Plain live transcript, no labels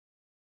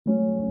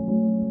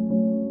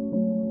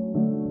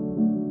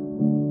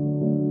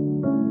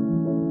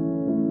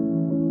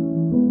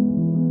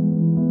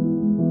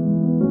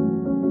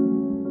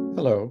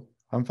Hello,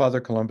 I'm Father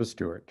Columba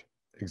Stewart,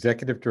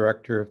 Executive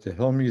Director of the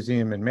Hill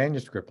Museum and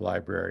Manuscript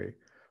Library,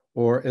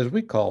 or as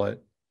we call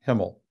it,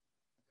 HMML.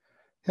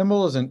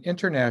 HMML is an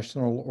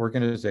international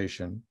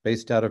organization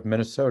based out of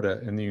Minnesota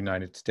in the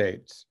United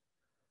States.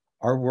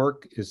 Our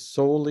work is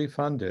solely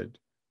funded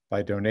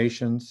by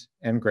donations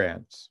and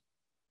grants.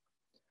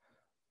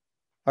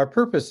 Our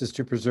purpose is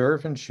to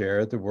preserve and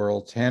share the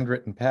world's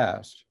handwritten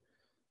past,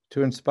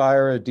 to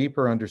inspire a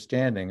deeper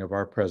understanding of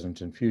our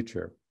present and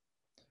future.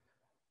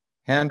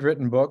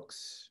 Handwritten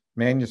books,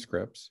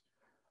 manuscripts,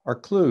 are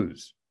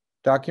clues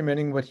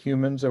documenting what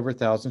humans over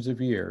thousands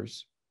of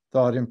years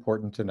thought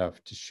important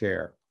enough to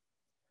share.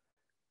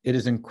 It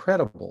is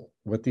incredible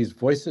what these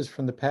voices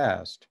from the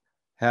past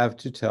have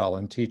to tell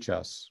and teach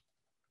us.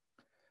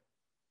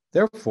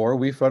 Therefore,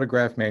 we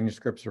photograph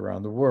manuscripts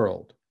around the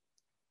world,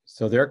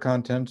 so their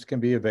contents can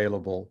be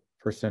available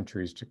for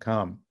centuries to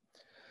come.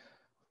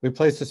 We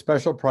place a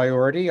special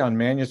priority on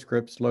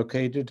manuscripts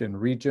located in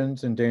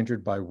regions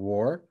endangered by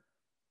war,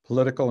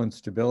 political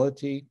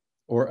instability,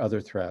 or other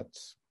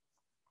threats.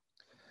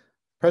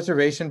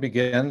 Preservation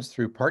begins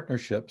through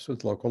partnerships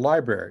with local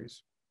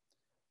libraries,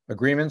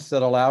 agreements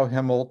that allow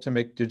HMML to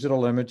make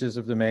digital images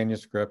of the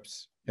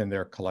manuscripts in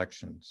their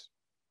collections.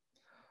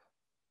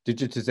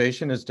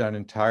 Digitization is done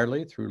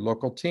entirely through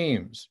local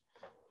teams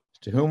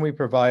to whom we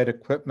provide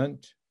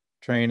equipment,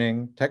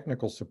 training,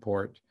 technical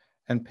support,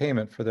 and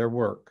payment for their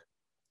work.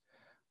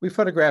 We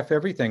photograph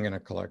everything in a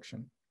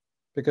collection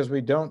because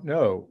we don't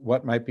know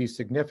what might be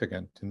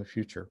significant in the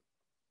future.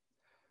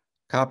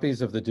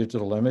 Copies of the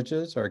digital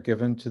images are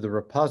given to the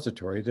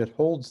repository that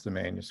holds the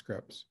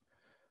manuscripts.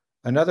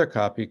 Another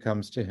copy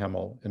comes to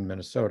HMML in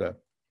Minnesota.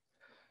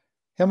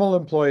 HMML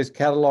employs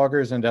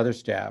catalogers and other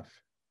staff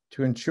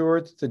to ensure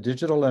that the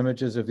digital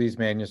images of these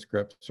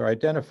manuscripts are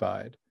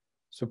identified,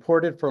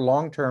 supported for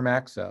long-term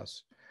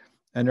access,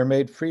 and are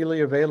made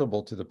freely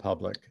available to the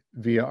public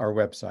via our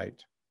website.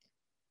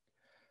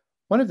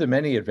 One of the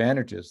many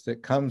advantages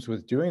that comes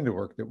with doing the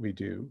work that we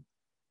do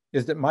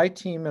is that my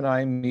team and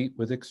I meet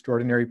with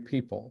extraordinary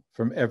people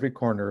from every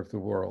corner of the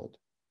world.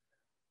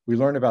 We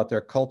learn about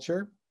their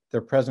culture, their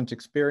present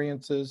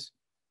experiences,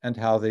 and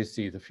how they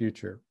see the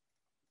future.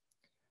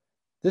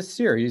 This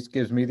series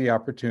gives me the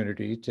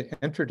opportunity to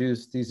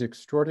introduce these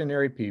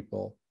extraordinary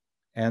people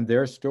and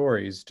their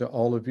stories to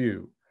all of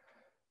you,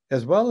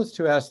 as well as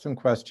to ask them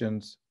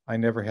questions I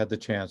never had the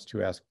chance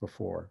to ask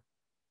before.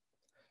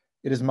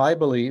 It is my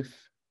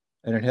belief,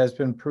 and it has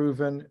been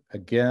proven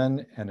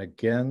again and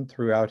again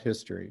throughout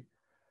history,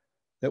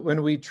 that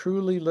when we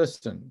truly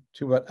listen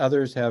to what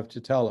others have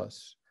to tell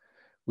us,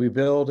 we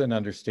build an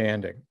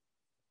understanding,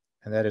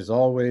 and that is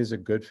always a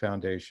good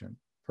foundation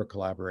for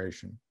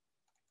collaboration.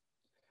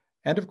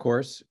 And of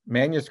course,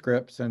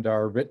 manuscripts and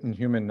our written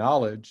human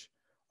knowledge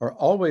are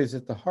always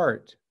at the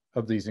heart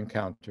of these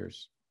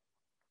encounters.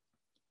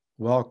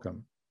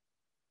 Welcome.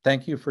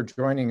 Thank you for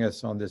joining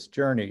us on this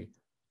journey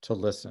to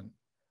listen.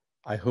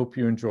 I hope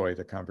you enjoy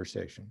the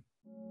conversation.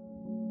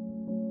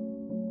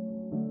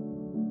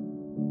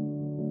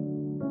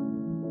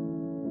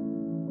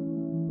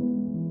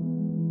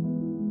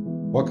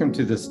 Welcome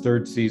to this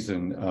third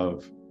season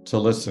of To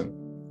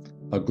Listen,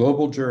 a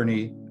global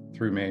journey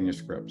through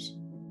manuscripts.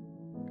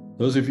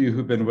 Those of you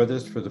who've been with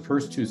us for the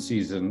first two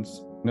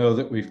seasons know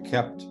that we've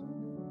kept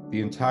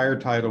the entire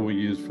title we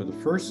used for the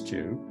first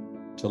two,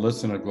 To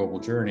Listen, a Global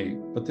Journey,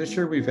 but this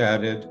year we've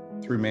added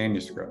Through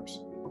Manuscripts,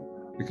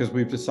 because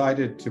we've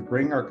decided to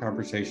bring our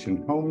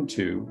conversation home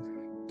to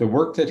the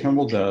work that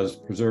HMML does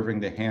preserving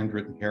the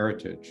handwritten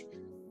heritage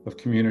of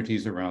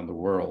communities around the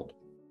world.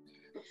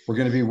 We're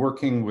going to be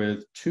working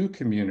with two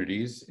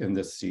communities in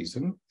this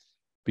season,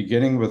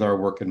 beginning with our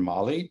work in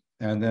Mali,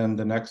 and then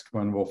the next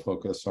one will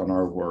focus on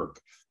our work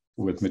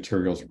with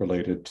materials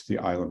related to the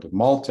island of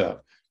Malta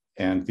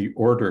and the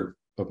Order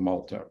of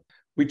Malta.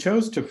 We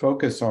chose to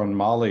focus on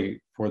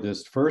Mali for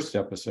this first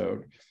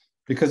episode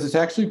because it's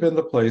actually been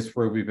the place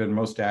where we've been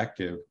most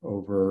active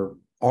over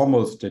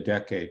almost a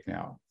decade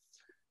now.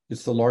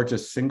 It's the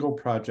largest single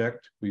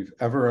project we've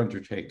ever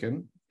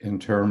undertaken in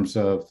terms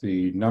of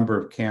the number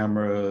of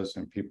cameras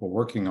and people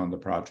working on the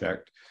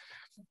project.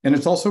 And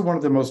it's also one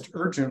of the most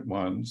urgent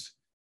ones,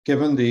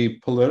 given the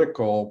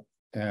political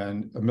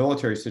and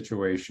military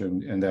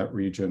situation in that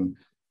region,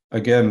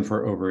 again,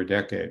 for over a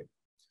decade.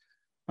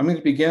 I'm going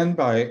to begin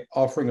by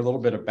offering a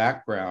little bit of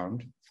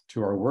background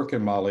to our work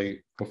in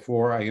Mali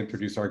before I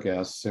introduce our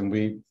guests and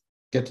we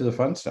get to the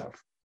fun stuff,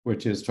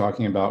 which is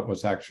talking about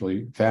what's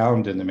actually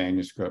found in the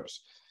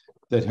manuscripts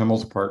that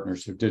HMML's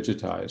partners have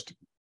digitized.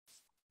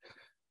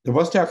 The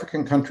West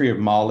African country of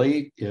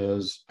Mali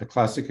is a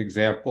classic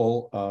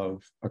example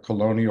of a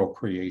colonial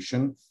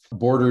creation,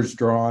 borders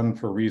drawn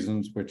for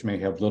reasons which may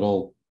have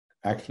little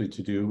actually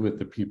to do with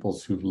the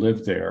peoples who've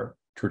lived there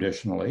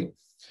traditionally.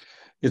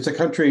 It's a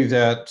country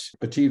that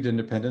achieved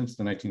independence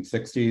in the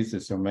 1960s,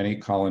 as so many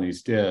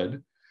colonies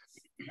did,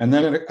 and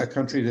then a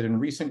country that in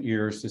recent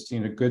years has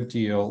seen a good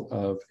deal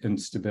of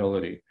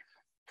instability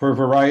for a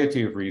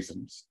variety of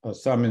reasons,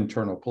 some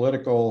internal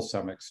political,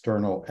 some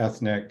external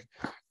ethnic.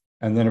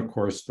 And then, of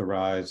course, the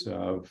rise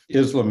of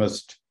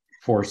Islamist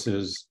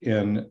forces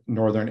in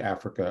Northern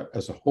Africa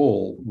as a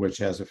whole, which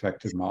has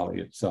affected Mali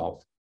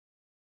itself.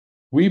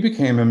 We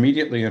became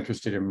immediately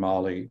interested in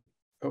Mali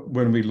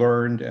when we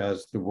learned,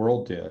 as the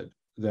world did,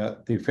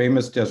 that the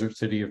famous desert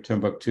city of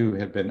Timbuktu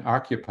had been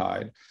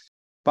occupied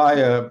by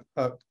a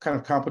kind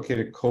of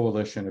complicated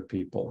coalition of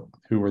people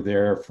who were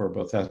there for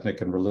both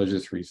ethnic and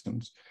religious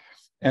reasons,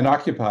 and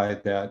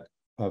occupied that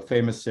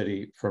famous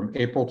city from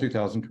April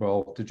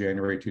 2012 to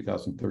January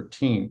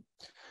 2013.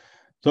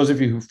 Those of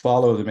you who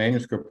follow the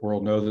manuscript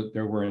world know that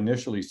there were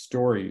initially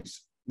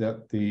stories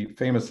that the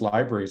famous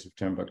libraries of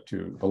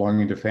Timbuktu,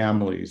 belonging to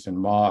families and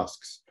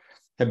mosques,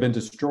 had been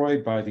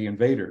destroyed by the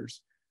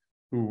invaders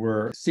who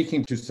were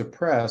seeking to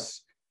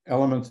suppress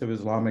elements of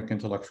Islamic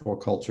intellectual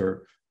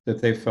culture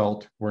that they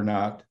felt were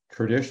not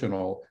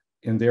traditional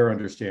in their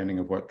understanding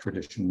of what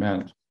tradition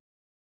meant.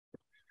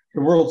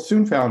 The world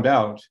soon found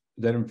out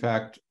that, in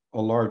fact,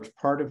 a large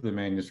part of the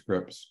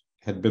manuscripts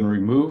had been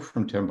removed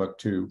from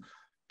Timbuktu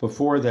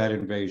before that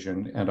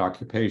invasion and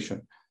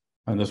occupation.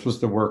 And this was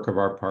the work of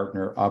our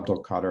partner,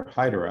 Abdelkader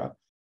Haidara,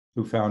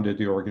 who founded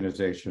the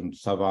organization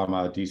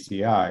Savama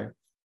DCI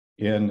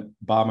in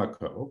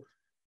Bamako,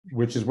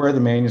 which is where the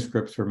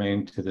manuscripts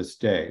remain to this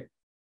day.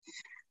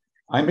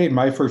 I made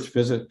my first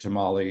visit to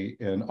Mali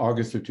in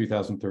August of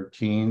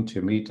 2013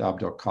 to meet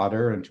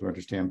Abdelkader and to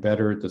understand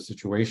better the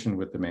situation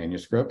with the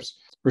manuscripts.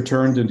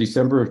 Returned in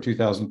December of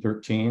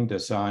 2013 to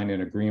sign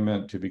an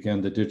agreement to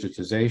begin the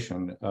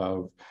digitization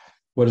of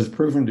what has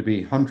proven to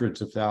be hundreds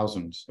of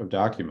thousands of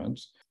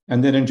documents.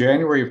 And then in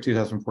January of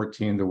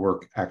 2014, the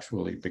work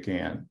actually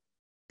began.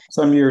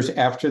 Some years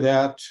after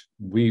that,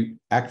 we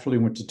actually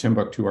went to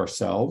Timbuktu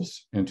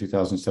ourselves in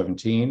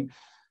 2017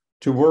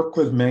 to work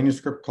with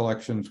manuscript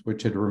collections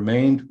which had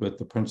remained with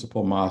the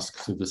principal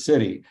mosques of the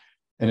city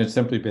and had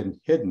simply been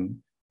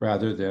hidden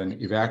rather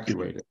than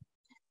evacuated.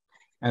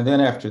 And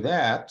then after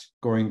that,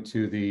 going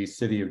to the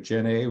city of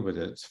Djenné with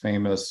its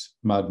famous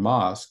mud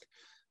mosque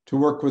to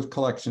work with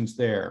collections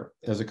there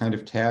as a kind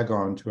of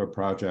tag-on to a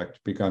project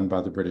begun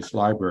by the British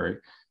Library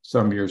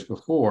some years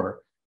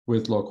before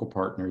with local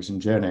partners in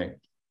Djenné.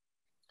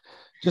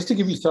 Just to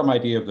give you some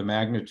idea of the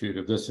magnitude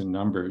of this in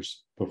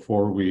numbers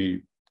before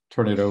we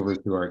turn it over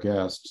to our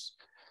guests,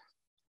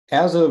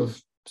 as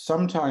of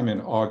sometime in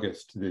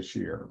August this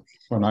year,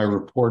 when I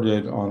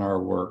reported on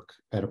our work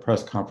at a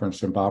press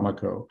conference in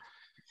Bamako,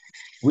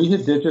 we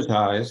had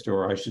digitized,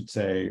 or I should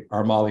say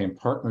our Malian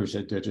partners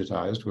had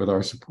digitized with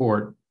our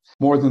support,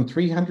 more than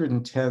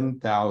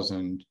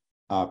 310,000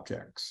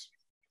 objects.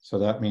 So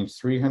that means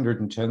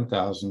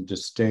 310,000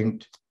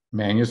 distinct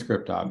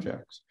manuscript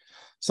objects.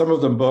 Some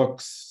of them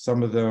books,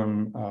 some of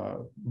them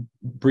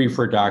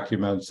briefer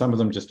documents, some of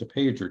them just a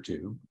page or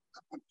two.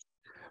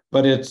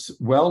 But it's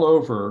well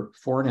over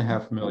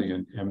 4.5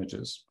 million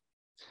images.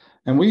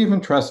 And we even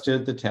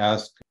trusted the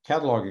task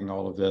of cataloging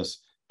all of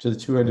this to the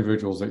two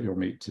individuals that you'll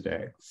meet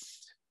today,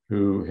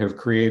 who have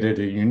created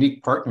a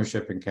unique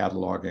partnership in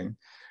cataloging,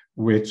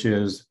 which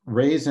is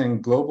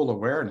raising global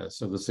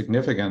awareness of the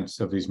significance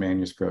of these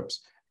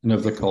manuscripts and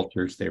of the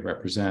cultures they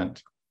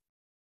represent.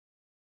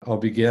 I'll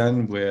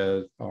begin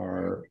with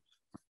our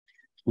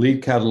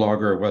lead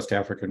cataloger of West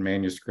African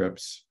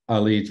manuscripts,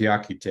 Ali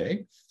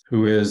Diakite,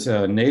 who is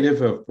a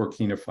native of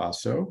Burkina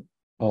Faso,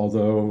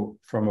 although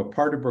from a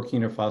part of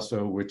Burkina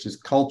Faso which is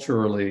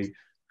culturally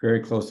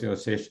very closely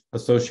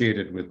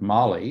associated with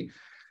Mali.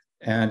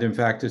 And in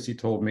fact, as he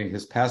told me,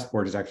 his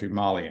passport is actually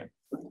Malian.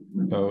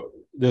 So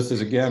this is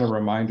again a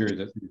reminder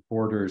that these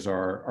borders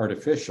are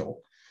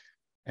artificial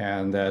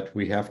and that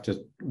we have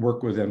to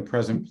work within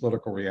present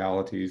political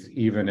realities,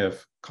 even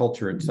if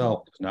culture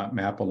itself does not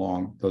map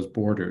along those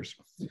borders.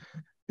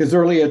 His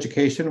early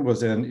education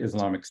was in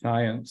Islamic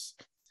science.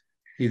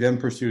 He then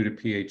pursued a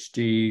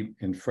PhD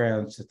in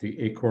France at the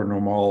École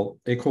Normale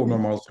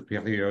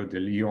Supérieure de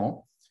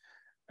Lyon,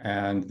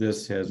 and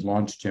this has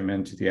launched him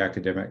into the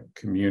academic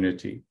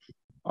community.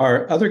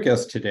 Our other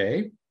guest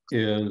today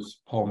is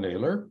Paul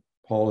Naylor.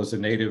 Paul is a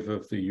native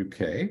of the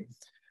UK.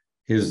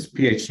 His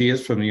PhD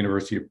is from the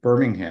University of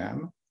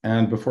Birmingham,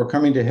 and before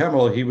coming to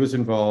HMML, he was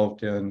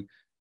involved in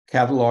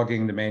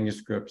cataloging the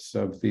manuscripts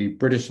of the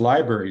British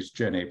Library's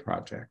Djenné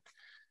project.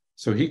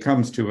 So he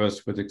comes to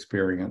us with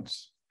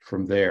experience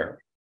from there.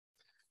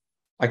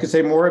 I could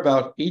say more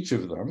about each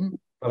of them,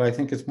 but I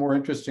think it's more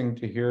interesting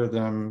to hear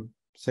them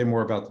say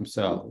more about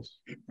themselves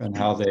and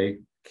how they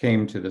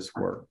came to this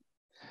work.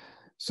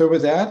 So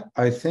with that,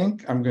 I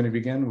think I'm going to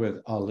begin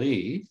with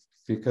Ali,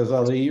 because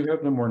Ali, you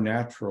have the more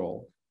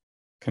natural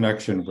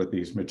connection with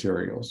these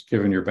materials,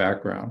 given your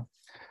background.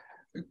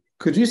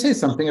 Could you say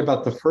something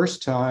about the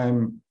first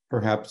time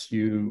perhaps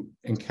you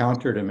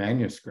encountered a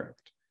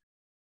manuscript?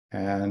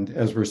 And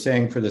as we're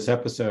saying for this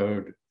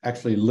episode,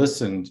 actually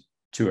listened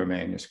to a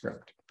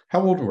manuscript.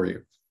 How old were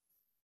you?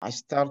 I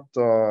started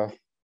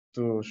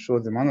to show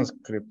the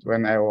manuscript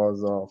when I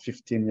was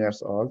 15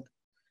 years old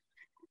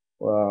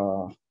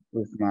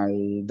with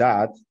my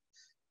dad.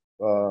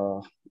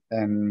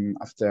 And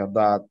after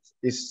that,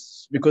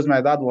 it's because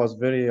my dad was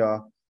very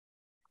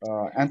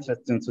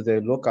interested into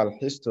the local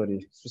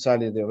history,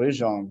 especially the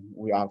region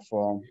we are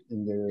from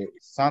in the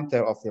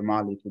center of the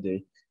Mali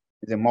today,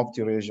 the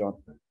Mopti region.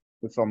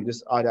 We're from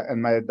this area,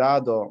 and my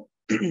dad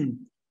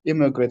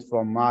immigrated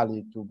from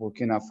Mali to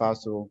Burkina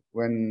Faso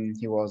when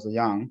he was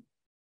young,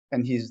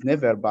 and he's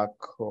never back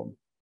home.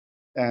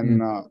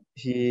 And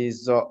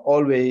he's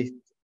always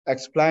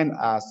explained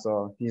us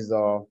his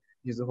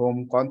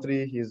home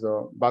country, his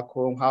back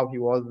home, how he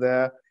was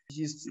there.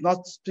 He's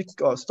not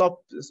stop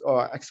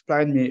or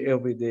explain me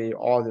every day,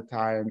 all the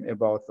time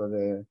about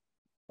the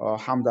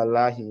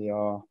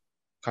Hamdallahi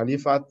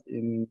Caliphate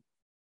in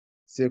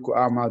Sekou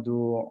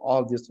Amadou,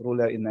 all this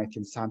ruler in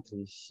 19th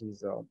century.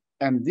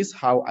 And this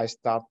how I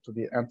start to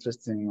be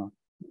interested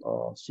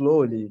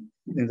slowly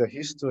in the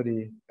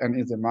history and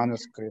in the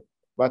manuscript.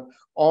 But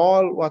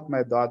all what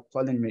my dad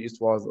telling me, it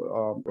was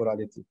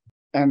orality.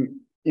 And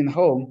in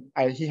home,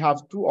 he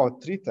have 2 or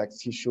 3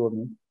 texts he showed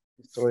me.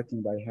 It's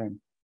written by hand.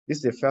 This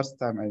is the first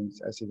time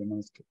I see the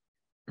manuscript.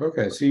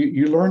 Okay, so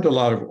you learned a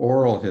lot of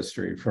oral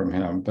history from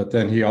him, but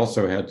then he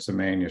also had some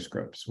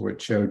manuscripts,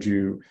 which showed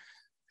you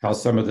how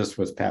some of this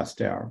was passed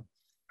down.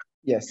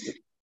 Yes.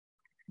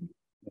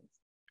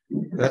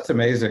 That's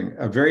amazing.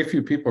 Very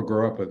few people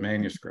grow up with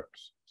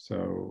manuscripts.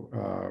 So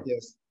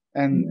yes.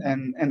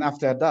 And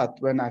after that,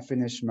 when I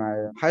finished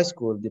my high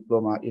school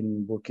diploma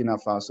in Burkina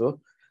Faso,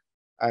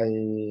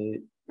 I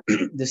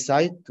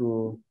decided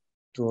to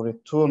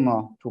return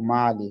to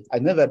Mali.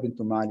 I'd never been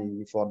to Mali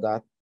before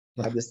that.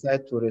 I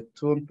decided to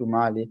return to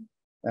Mali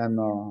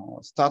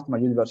and start my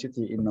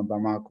university in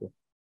Bamako.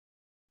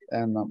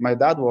 And my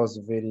dad was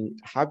very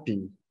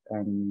happy,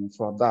 and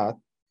for that,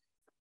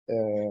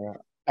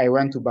 I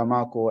went to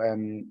Bamako,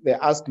 and they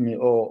asked me,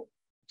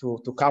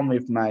 to come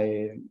with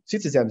my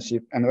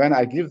citizenship. And when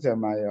I give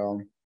them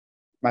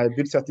my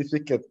birth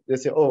certificate, they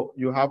say, "Oh,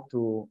 you have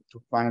to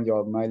find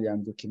your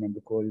Malian document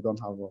because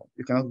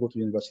you cannot go to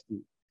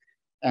university."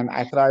 And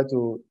I tried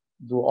to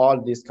do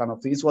all this kind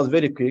of things. It was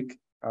very quick,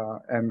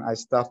 and I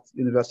started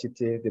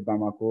University de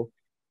Bamako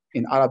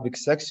in Arabic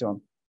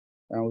section,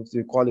 and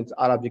we call it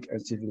Arabic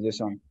and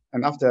Civilization.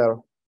 And after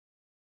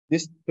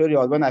this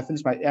period, when I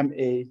finished my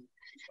MA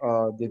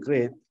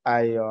degree,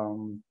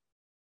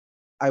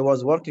 I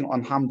was working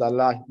on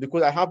Hamdallah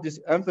because I have this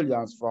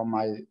influence from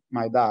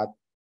my dad,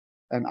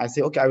 and I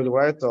say, okay, I will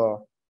write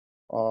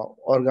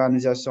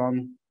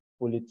Organisation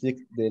Politique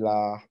de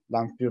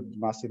l'Empire du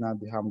Massina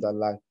de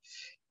Hamdallah.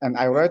 And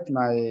I wrote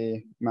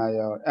my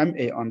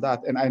MA on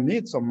that, and I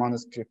need some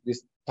manuscript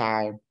this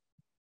time.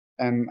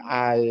 And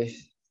I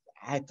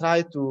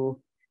tried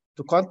to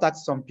contact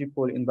some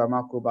people in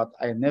Bamako, but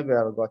I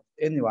never got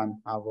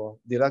anyone have a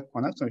direct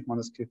connection with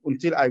manuscript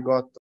until I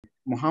got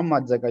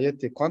Muhammad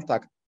Zagayete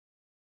contact.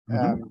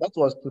 And that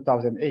was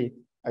 2008.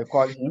 I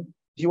called him.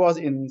 He was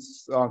in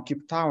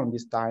Cape Town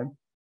this time,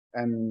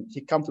 and he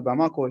came to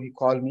Bamako. He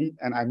called me,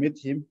 and I met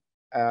him.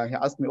 He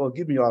asked me, "Oh,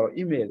 give me your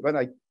email." When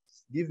I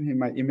give him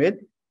my email,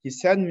 he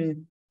sent me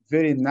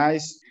very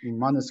nice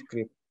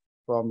manuscript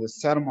from the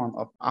sermon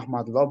of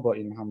Ahmad Lobo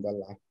in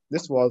Hamdallah.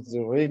 This was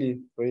the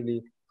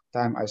really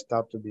time I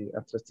started to be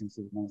interested in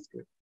this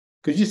manuscript.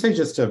 Could you say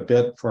just a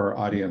bit for our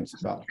audience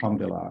about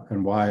Hamdallah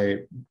and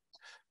why,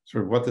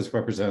 sort of what this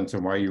represents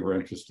and why you were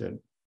interested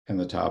in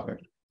the topic?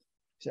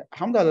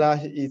 Hamdallah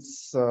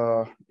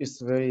is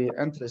very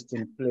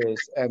interesting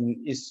place, and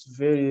it's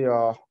very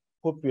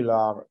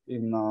popular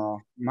in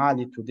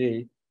Mali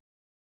today,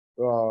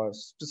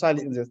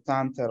 especially in the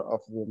center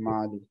of the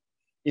Mali.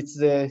 It's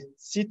the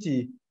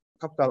city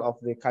capital of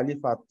the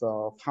Caliphate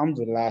of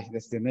Hamdullah,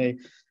 that's the name.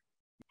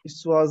 It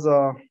was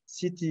a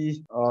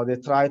city they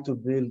tried to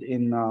build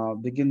in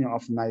beginning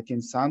of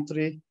 19th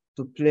century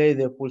to play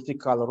the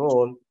political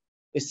role.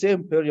 The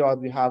same period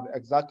we have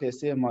exactly the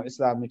same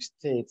Islamic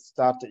State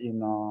start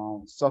in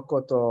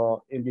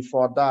Sokoto, and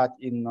before that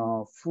in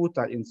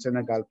Fouta in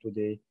Senegal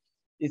today.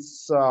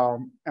 It's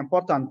an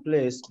important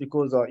place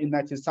because in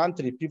 19th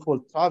century, people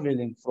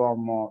traveling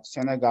from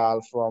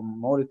Senegal, from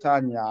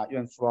Mauritania,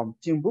 even from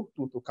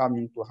Timbuktu to come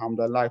into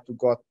Hamdallah to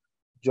got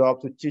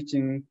job, to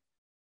teaching.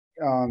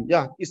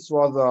 It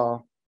was a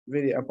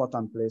very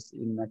important place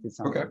in 19th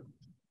century. Okay.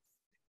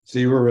 So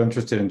you were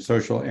interested in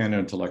social and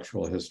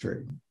intellectual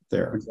history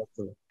there.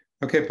 Exactly.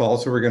 Okay, Paul,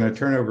 so we're going to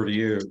turn over to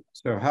you.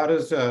 So how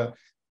does a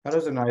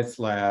nice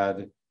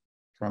lad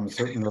from a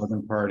certain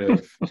northern part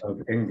of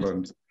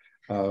England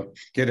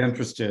get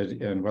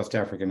interested in West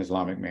African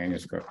Islamic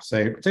manuscripts?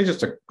 Say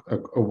just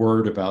a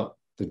word about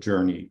the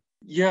journey.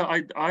 Yeah,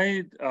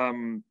 I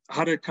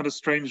had a kind of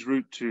strange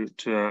route to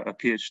a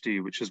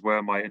PhD, which is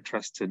where my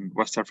interest in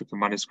West African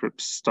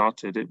manuscripts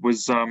started. It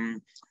was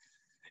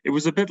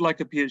a bit like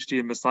a PhD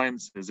in the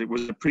sciences. It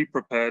was a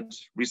pre-prepared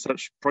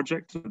research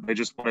project that they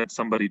just wanted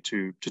somebody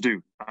to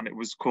do, and it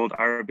was called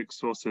Arabic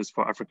Sources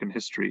for African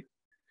History,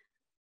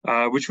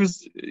 which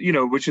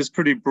is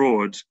pretty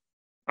broad,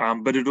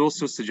 but it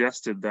also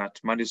suggested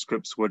that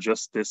manuscripts were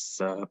just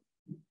this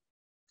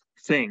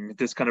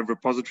this kind of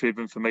repository of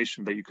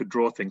information that you could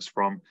draw things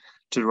from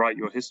to write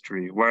your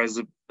history. Whereas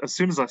as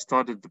soon as I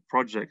started the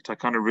project, I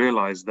kind of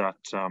realized that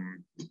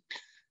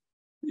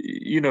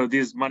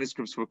these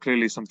manuscripts were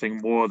clearly something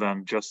more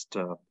than just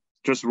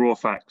raw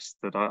facts.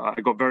 That I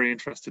got very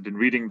interested in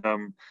reading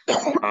them,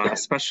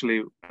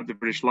 especially at the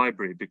British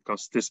Library,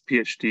 because this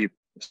PhD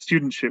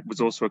studentship was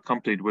also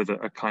accompanied with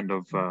a kind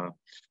of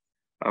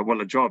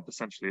a job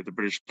essentially at the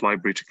British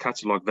Library to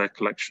catalogue their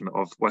collection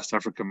of West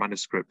African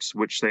manuscripts,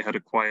 which they had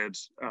acquired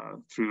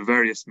through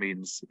various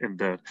means in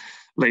the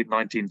late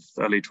 19th,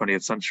 early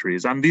 20th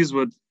centuries. And these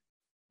were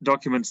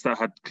documents that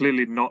had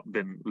clearly not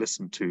been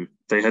listened to.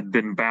 They had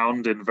been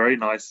bound in very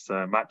nice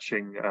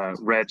matching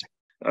red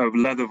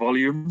leather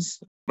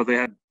volumes, but they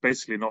had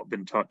basically not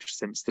been touched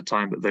since the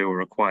time that they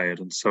were acquired.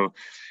 And so,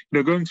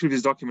 going through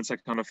these documents, I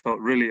kind of felt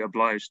really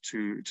obliged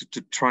to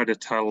try to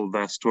tell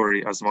their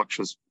story as much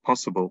as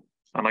possible.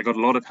 And I got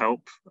a lot of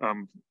help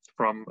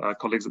from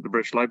colleagues at the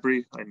British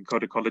Library in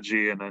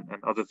codicology and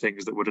other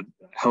things that would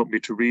help me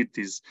to read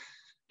these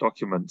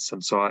documents.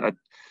 And so I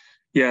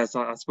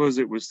suppose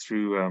it was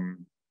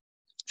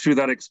through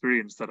that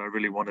experience that I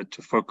really wanted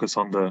to focus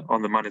on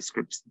the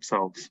manuscripts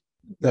themselves.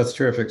 That's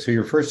terrific. So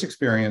your first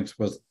experience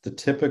was the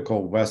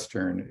typical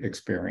Western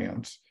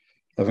experience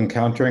of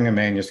encountering a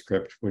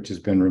manuscript which has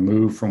been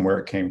removed from where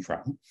it came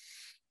from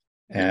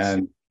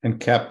and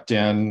kept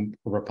in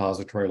a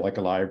repository like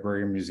a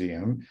library or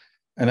museum.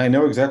 And I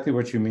know exactly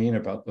what you mean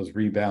about those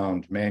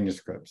rebound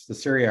manuscripts. The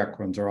Syriac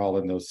ones are all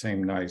in those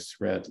same nice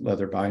red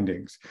leather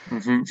bindings,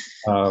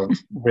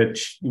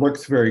 which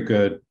looks very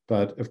good,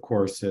 but of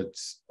course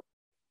it's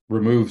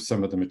removes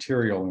some of the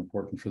material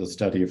important for the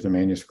study of the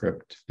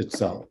manuscript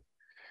itself.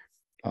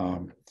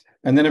 And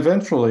then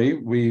eventually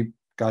we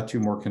got you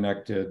more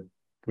connected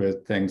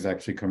with things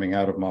actually coming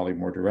out of Mali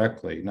more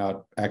directly,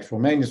 not actual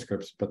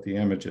manuscripts, but the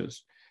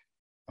images.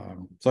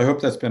 So I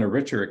hope that's been a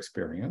richer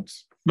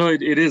experience. No,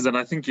 it is. And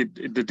I think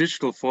the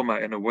digital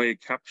format in a way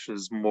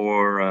captures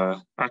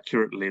more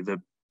accurately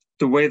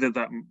the way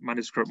that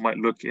manuscript might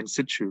look in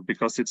situ,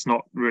 because it's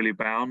not really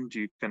bound.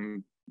 You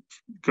can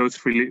go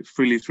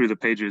freely through the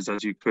pages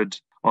as you could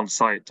on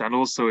site, and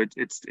also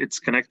it's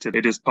connected.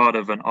 It is part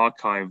of an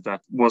archive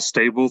that was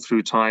stable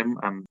through time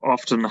and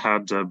often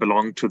had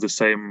belonged to the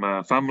same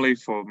family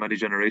for many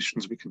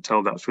generations. We can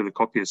tell that through the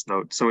copyist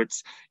note. So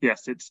it's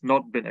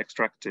not been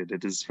extracted.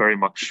 It is very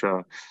much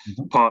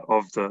part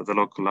of the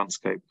local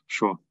landscape.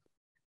 Sure.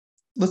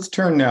 Let's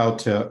turn now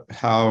to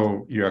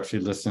how you actually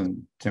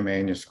listen to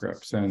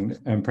manuscripts,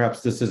 and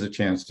perhaps this is a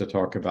chance to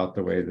talk about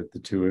the way that the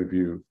two of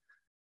you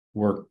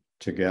work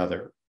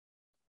together.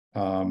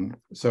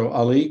 So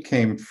Ali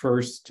came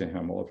first to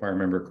HMML, if I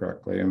remember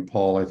correctly, and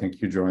Paul, I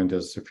think you joined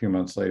us a few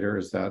months later.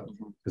 Is that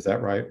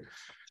right?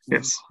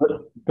 Yes.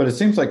 But it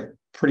seems like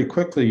pretty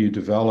quickly you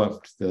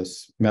developed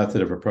this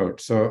method of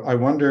approach. So I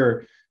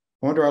wonder,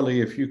 Ali,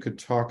 if you could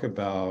talk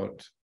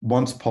about,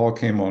 once Paul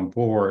came on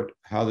board,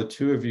 how the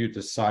two of you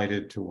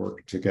decided to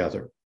work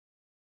together.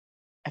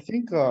 I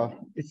think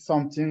it's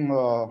something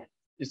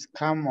it's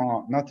come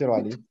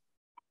naturally.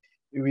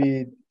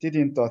 We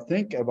didn't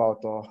think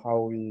about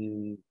how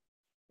we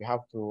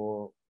have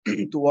to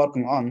to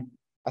working on.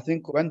 I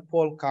think when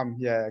Paul came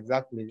here,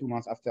 exactly 2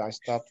 months after I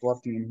started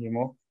working in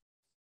HMML,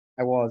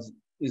 I was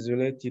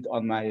isolated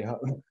on my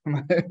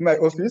my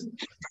office,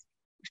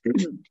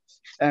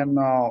 and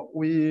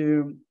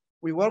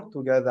we worked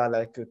together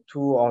like 2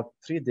 or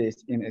 3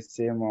 days in the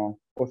same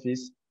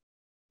office,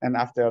 and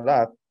after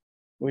that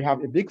we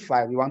have a big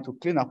file. We want to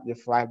clean up the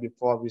file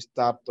before we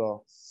start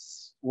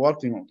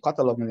working on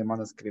cataloging the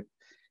manuscript.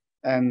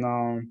 And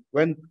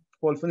when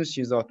Paul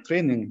finishes our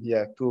training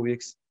here, 2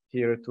 weeks,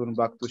 he returned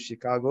back to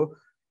Chicago,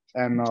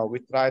 and we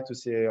try to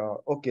say,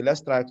 okay,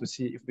 let's try to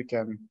see if we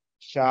can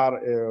share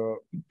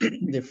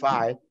the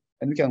file,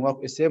 and we can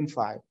work the same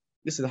file.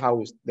 This is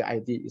how the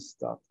idea is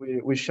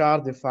started. We share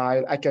the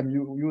file. I can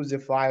use the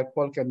file.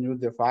 Paul can use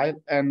the file,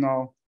 and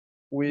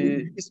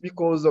it's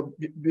because of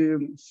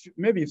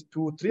maybe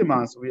 2-3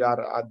 months we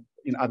are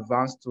in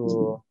advance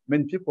to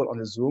many people on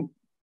the Zoom.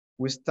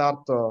 We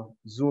start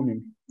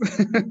Zooming.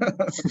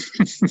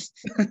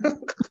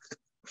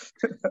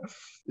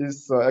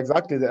 It's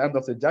exactly the end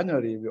of the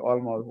January.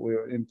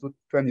 We're in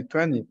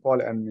 2020,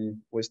 Paul and me,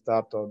 we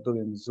start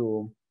doing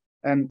Zoom.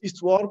 And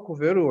it's worked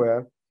very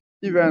well.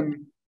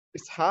 Even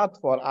it's hard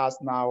for us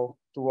now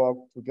to work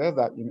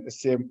together in the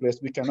same place.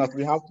 We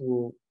have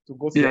to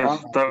go through. Yeah,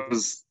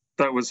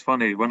 that was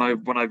funny. When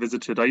I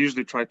visited, I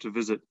usually try to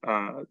visit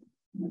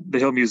the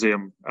Hill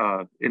Museum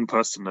in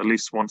person at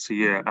least once a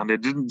year, and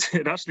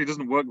it actually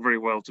doesn't work very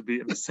well to be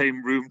in the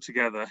same room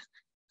together.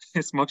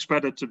 It's much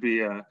better to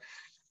be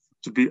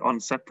on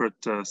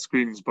separate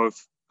screens,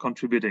 both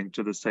contributing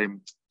to the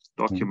same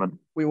document.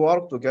 We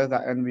work together,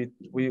 and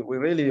we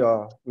really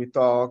we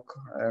talk,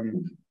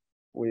 and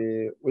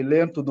we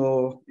learn to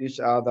know each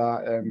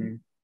other, and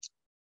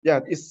yeah,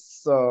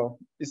 it's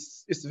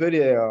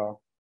very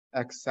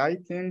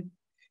exciting.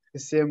 At the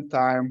same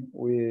time,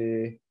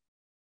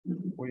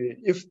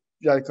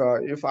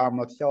 if I'm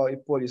not here,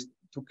 if Paul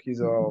took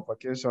his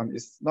vacation,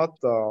 it's not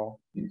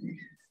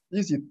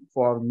easy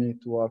for me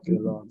to work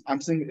alone.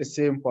 I'm saying the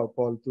same for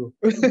Paul too.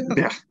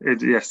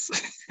 Yes,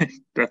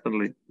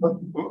 definitely.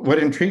 What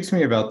intrigues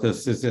me about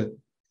this is that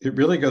it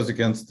really goes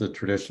against the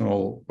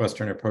traditional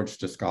Western approach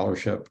to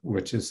scholarship,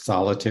 which is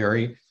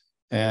solitary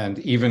and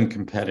even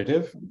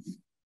competitive,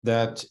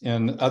 that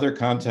in other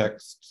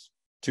contexts,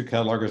 two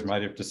catalogers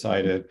might have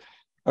decided,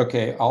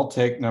 okay, I'll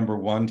take number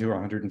 1 to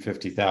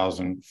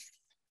 150,000,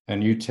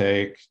 and you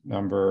take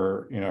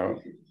number,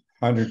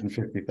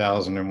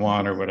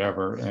 150,001 or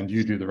whatever, and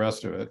you do the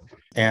rest of it.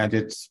 And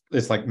it's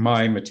like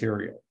my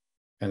material.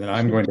 And then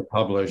I'm going to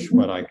publish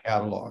what I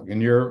catalog.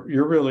 And you're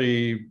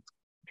really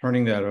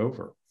turning that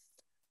over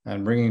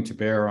and bringing to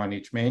bear on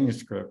each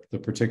manuscript the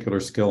particular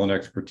skill and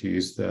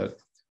expertise that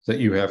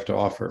you have to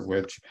offer,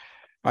 which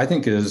I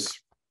think is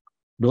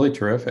really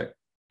terrific.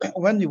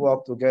 When we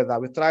work together,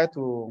 we try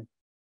to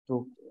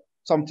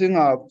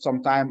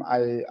sometime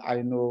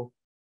I know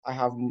I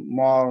have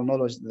more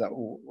knowledge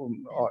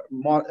or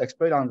more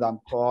experience than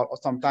Paul, or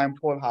sometimes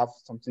Paul have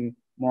something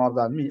more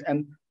than me,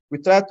 and we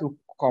try to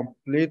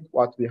complete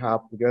what we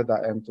have together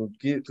and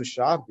to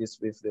share this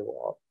with the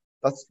world.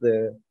 That's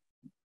the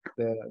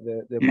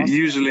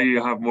usually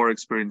you have more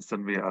experience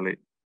than me, Ali.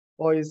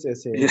 Always the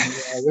same.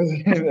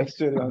 Yeah.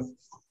 Experience.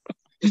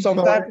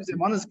 Sometimes the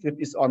manuscript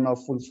is on a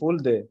full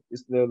day.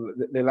 It's the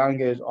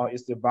language, or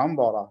it's the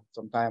Bambara.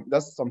 Sometimes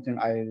that's something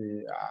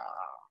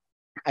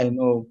I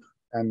know,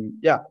 and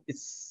yeah,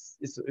 it's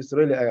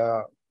really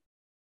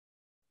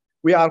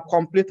we are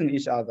completing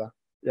each other.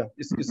 Yeah,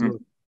 it's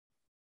good.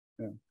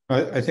 Yeah.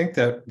 I think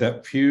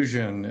that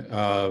fusion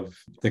of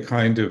the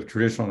kind of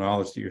traditional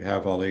knowledge that you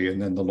have, Ali, and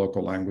then the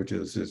local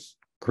languages is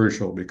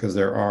crucial, because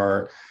there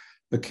are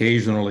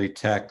occasionally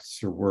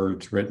texts or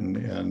words written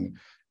in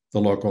the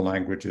local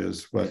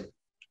languages, what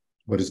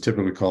is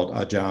typically called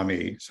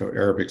Ajami, so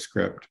Arabic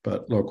script,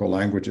 but local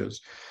languages.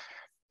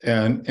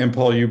 And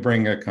Paul, you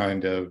bring a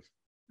kind of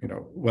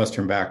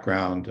Western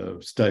background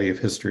of study of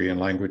history and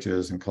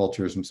languages and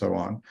cultures and so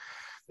on.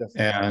 Yes.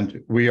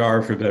 And we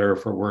are, for better or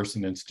for worse,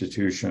 an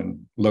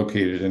institution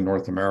located in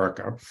North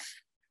America.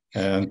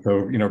 And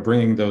so,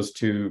 bringing those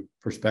two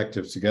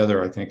perspectives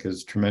together, I think,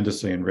 is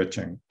tremendously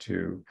enriching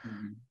to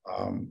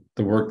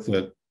the work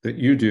that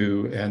you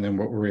do, and then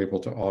what we're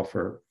able to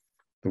offer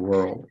the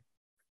world.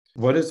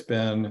 What has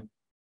been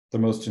the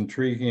most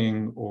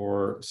intriguing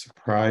or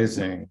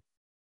surprising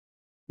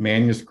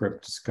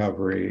manuscript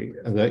discovery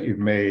that you've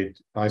made?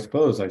 I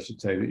suppose I should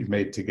say that you've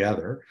made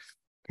together,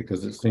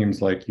 because it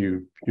seems like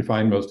you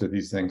find most of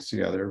these things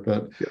together.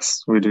 But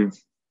yes, we do.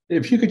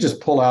 If you could just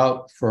pull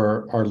out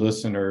for our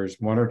listeners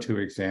 1 or 2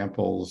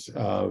 examples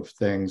of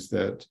things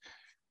that,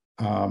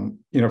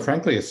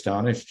 frankly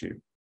astonished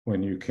you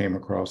when you came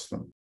across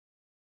them.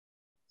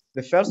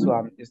 The first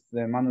one is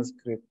the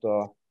manuscript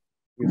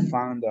we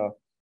found.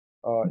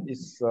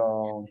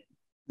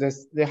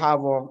 They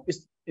have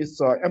it's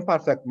an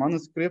imperfect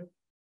manuscript.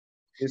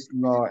 It's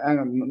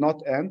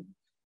not end,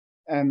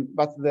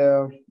 but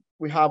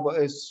we have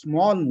a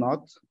small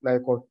note,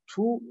 like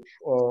 2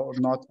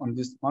 note on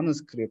this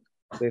manuscript.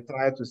 They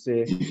try to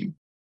say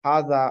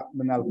هذا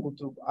من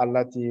الكتب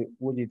التي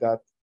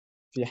وجدت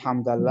في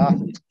حمد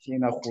الله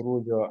حين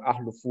خروج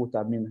أهل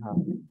فوطة منها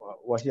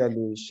وهي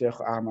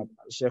للشيخ أحمد.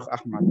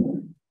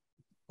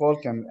 Paul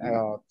can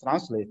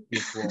translate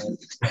this word.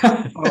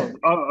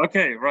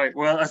 Okay, right.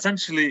 Well,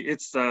 essentially,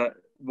 it's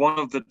one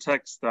of the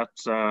texts that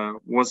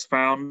was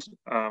found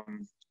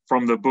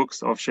from the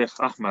books of Sheikh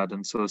Ahmad.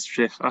 And so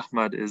Sheikh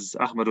Ahmad is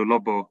Ahmadu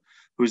Lobo,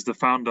 who's the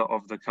founder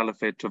of the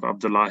Caliphate of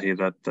Abdullahi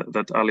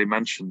that Ali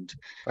mentioned.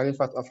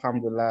 Caliphate of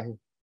Abdullahi.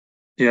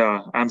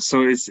 Yeah, and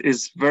so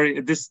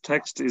this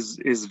text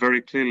is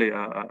very clearly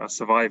a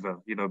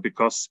survivor,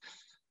 because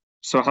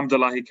so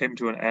Hamdallahi came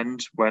to an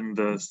end when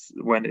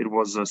it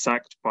was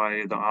sacked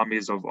by the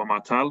armies of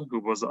Omar Tal, who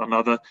was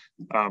another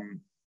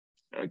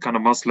kind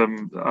of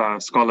Muslim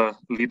scholar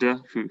leader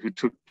who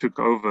took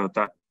over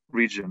that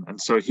region. And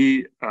so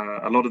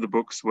a lot of the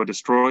books were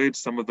destroyed.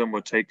 Some of them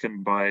were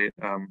taken by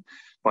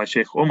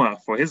Sheikh Umar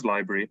for his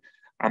library.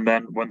 And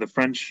then when the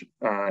French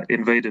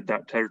invaded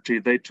that territory,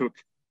 they took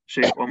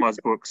Sheikh Omar's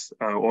books,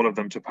 all of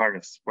them, to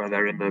Paris, where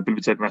they're in the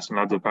Bibliothèque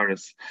Nationale de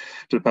Paris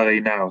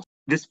now.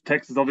 This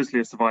text is obviously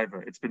a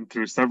survivor. It's been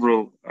through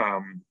several,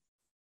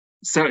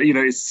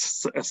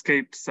 it's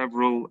escaped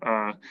several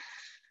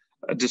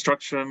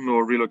destruction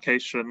or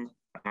relocation,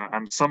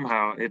 and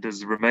somehow it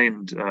has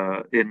remained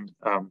in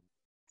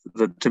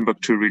the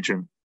Timbuktu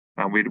region.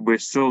 And we're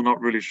still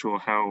not really sure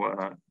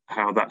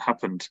how that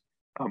happened,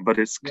 but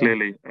it's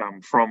clearly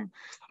from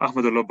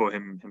Ahmad Lobo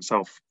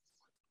himself.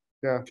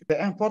 Yeah,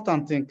 the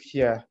important thing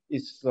here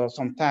is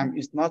sometimes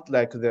it's not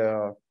like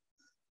the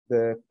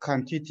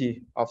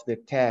quantity of the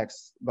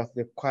text, but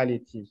the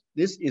quality.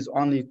 This is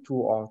only 2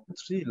 or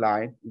 3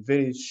 lines,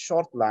 very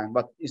short line,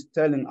 but it's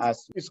telling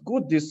us it's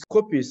good. These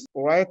copies,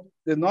 right?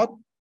 The note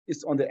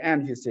is on the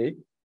end. He say,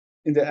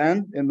 in the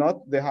end, the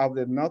note, they have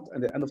the note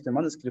at the end of the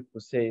manuscript to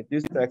say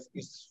this text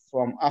is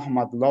from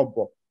Ahmad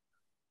Lobo.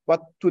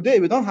 But today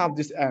we don't have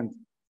this end.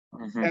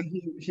 And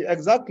he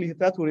exactly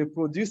tried to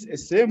reproduce the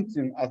same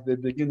thing at the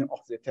beginning of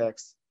the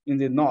text in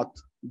the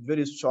note,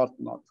 very short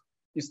note.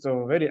 It's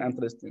very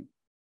interesting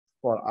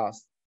for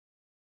us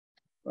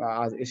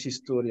as a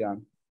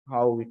historian.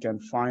 how we can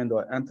find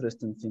an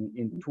interesting thing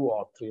in 2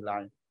 or 3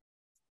 lines.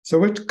 So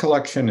which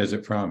collection is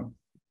it from?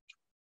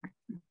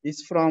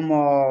 It's from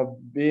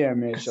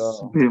BMH.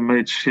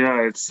 BMH,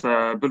 yeah, it's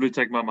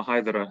Bibliotheek Mama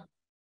Haidara.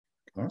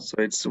 Huh? So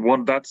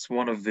that's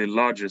one of the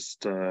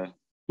largest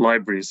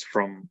libraries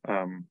from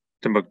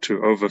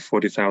Timbuktu, over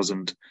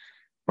 40,000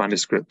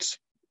 manuscripts.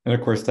 And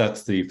of course,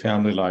 that's the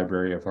family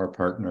library of our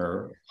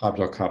partner,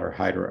 Abdelkader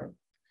Haidara.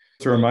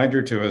 It's a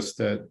reminder to us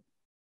that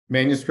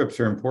manuscripts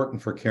are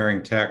important for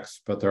carrying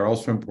text, but they're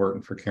also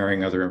important for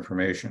carrying other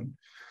information.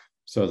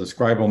 So the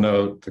scribal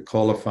note, the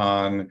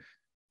colophon,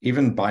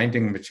 even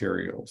binding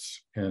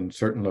materials in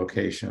certain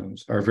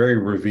locations are very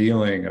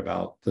revealing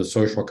about the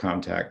social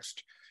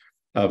context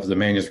of the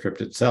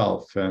manuscript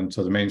itself. And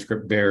so the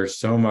manuscript bears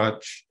so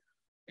much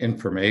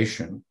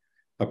information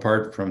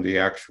apart from the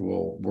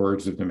actual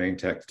words of the main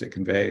text it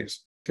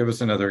conveys. Give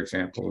us another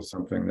example of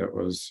something that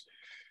was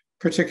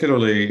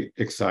particularly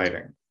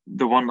exciting.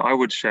 The one I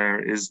would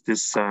share is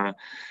this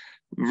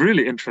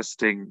really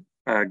interesting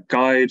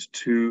guide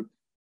to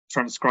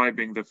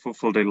transcribing the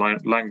Fulfulde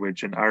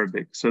language in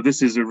Arabic. So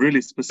this is a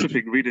really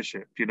specific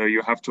readership. You know,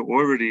 you have to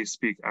already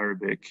speak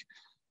Arabic,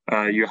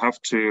 you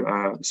have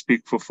to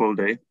speak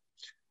Fulfulde,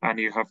 and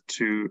you have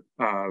to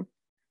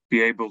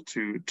be able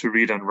to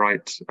read and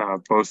write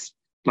both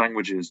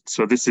languages.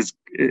 So this is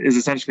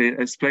essentially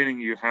explaining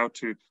you how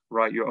to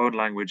write your own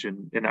language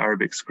in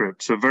Arabic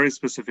script. So very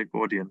specific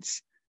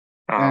audience,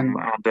 and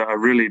a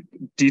really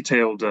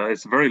detailed,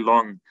 it's a very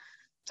long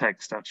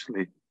text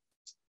actually.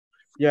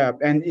 Yeah,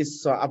 and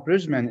it's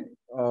abridgment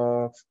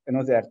of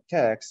another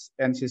text,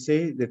 and she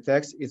say the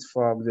text is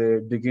for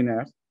the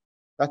beginner.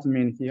 That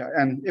means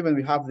and even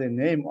we have the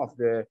name of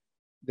the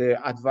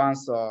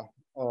advanced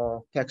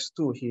text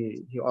too.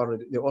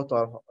 The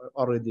author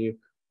already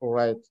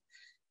write,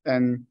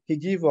 and he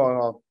give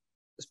a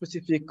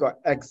specific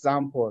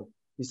example.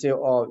 He say,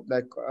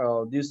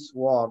 this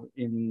word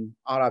in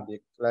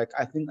Arabic, like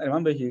I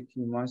remember he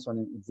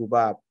mentioned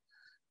Zubab,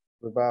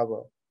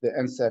 the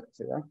insect,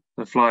 yeah,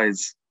 the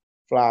flies.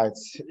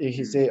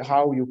 He say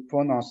how you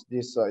pronounce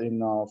this in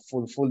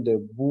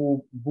Fulfulde.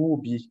 Boo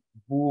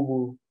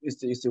is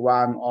the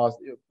one, or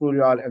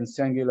plural and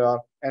singular,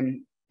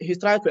 and he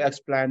tried to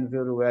explain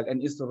very well,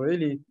 and it's a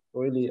really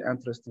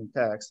interesting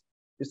text.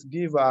 It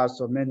gives us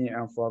so many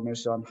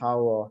information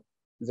how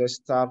they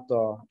start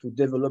to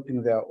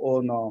developing their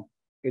own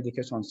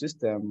education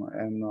system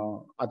and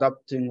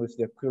adapting with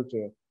their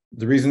culture.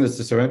 The reason this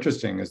is so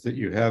interesting is that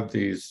you have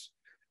these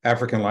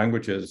African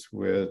languages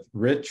with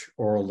rich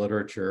oral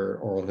literature,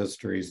 oral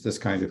histories, this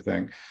kind of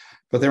thing,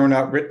 but they were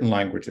not written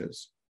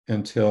languages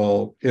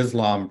until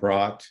Islam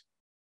brought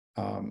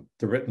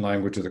the written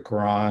language of the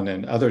Quran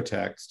and other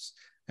texts,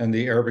 and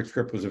the Arabic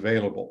script was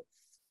available.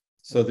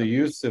 So the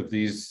use of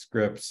these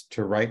scripts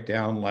to write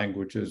down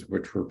languages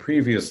which were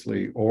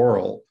previously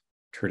oral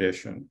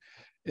tradition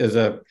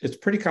it's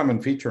pretty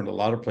common feature in a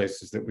lot of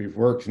places that we've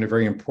worked, and a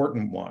very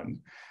important one,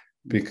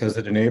 because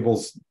it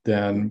enables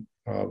then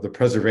the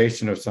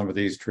preservation of some of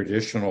these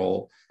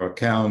traditional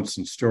accounts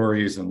and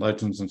stories and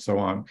legends and so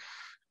on,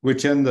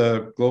 which in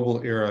the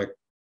global era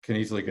can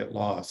easily get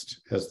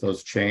lost as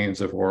those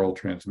chains of oral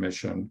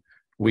transmission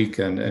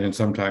weaken and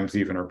sometimes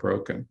even are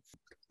broken.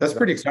 That's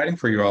pretty exciting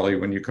for you, Ali,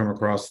 when you come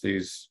across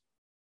these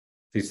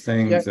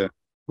things that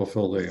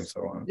fulfill and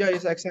so on. Yeah,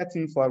 it's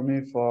exciting for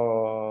me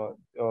for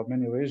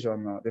many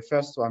reasons. The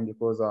first one,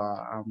 because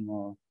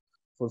I'm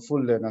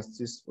fulfilled as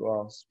this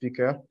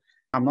speaker.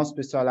 I'm not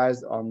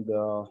specialized on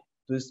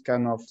this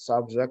kind of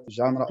subject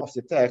genre of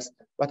the text,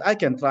 but I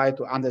can try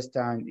to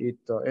understand it.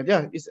 And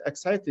yeah, it's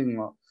exciting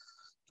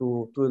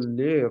to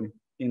learn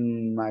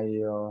in my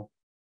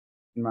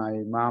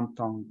mom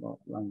tongue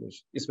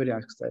language. It's very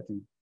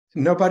exciting.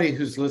 Nobody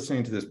who's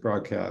listening to this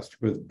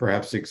broadcast, with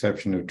perhaps the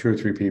exception of 2 or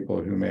 3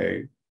 people who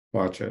may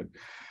watch it,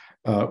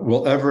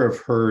 will ever have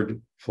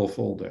heard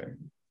Fulfulde.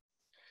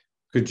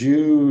 Could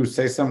you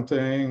say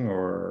something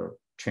or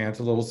chant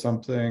a little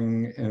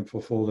something in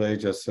Fulfulde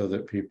just so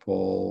that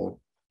people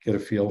get a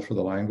feel for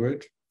the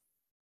language?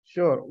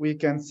 Sure, we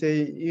can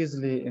say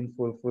easily in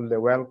Fulfulde,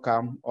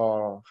 welcome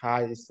or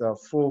hi is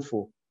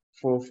Fufu,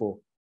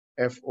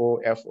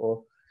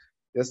 F-O-F-O.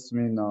 Just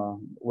mean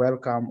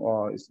welcome,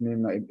 or it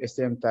mean at the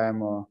same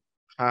time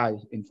hi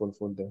in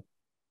Fulfulde.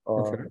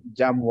 Or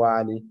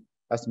Jamwali,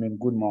 that's mean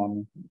good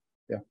morning.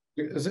 Yeah.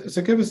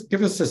 So give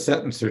us a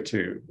sentence or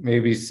two,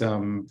 maybe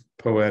some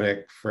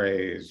poetic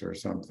phrase or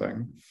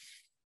something.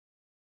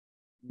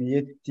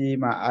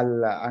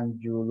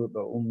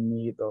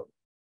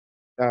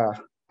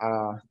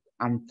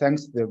 And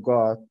thanks to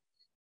God,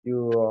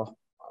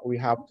 we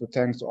have to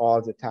thanks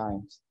all the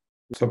times.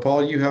 So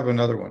Paul, you have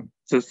another one.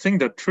 The thing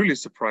that truly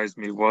surprised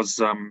me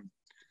was,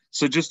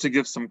 so just to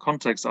give some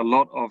context, a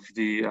lot of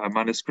the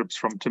manuscripts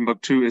from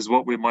Timbuktu is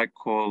what we might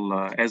call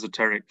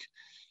esoteric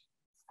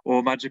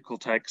or magical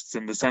texts,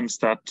 in the sense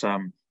that,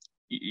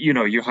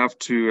 you have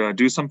to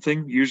do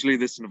something. Usually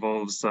this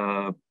involves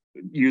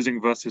using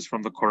verses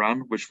from the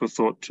Quran, which were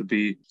thought to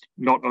be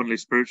not only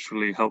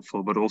spiritually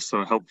helpful, but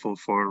also helpful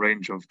for a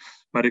range of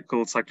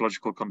medical,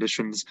 psychological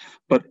conditions,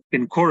 but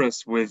in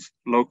chorus with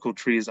local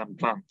trees and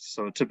plants.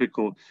 So a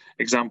typical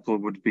example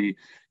would be,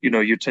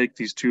 you take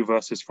these two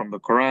verses from the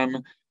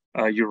Quran,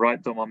 you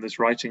write them on this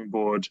writing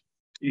board,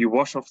 you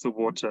wash off the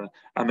water,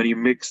 and then you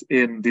mix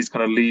in these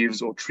kind of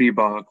leaves or tree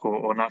bark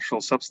or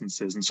natural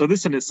substances. And so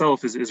this in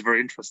itself is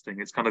very interesting.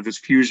 It's kind of this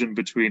fusion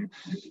between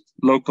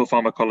local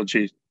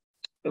pharmacological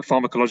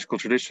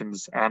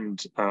traditions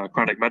and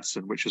Quranic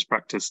medicine, which is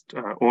practiced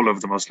all over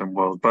the Muslim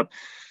world. But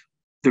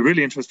the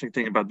really interesting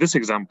thing about this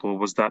example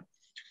was that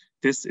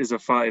this is a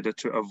fa'idah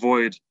to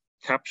avoid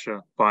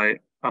capture by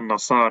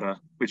an-Nasara,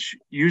 which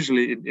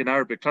usually in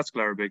Arabic,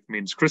 classical Arabic,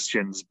 means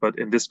Christians, but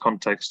in this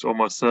context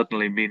almost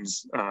certainly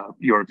means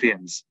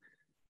Europeans.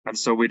 And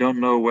so we don't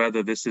know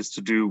whether this is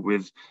to do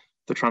with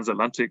the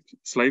transatlantic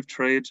slave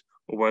trade,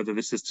 or whether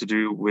this is to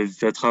do with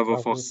the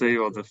travaux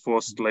forcés, or the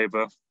forced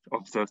labor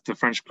of the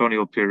French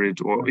colonial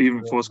period, or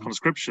even forced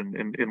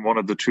conscription in one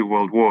of the two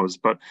world wars.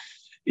 But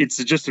it's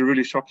just a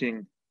really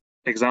shocking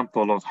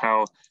example of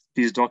how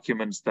these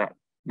documents that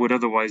would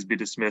otherwise be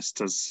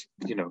dismissed as,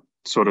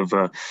 sort of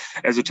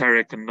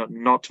esoteric and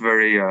not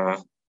very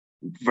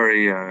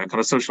kind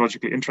of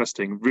sociologically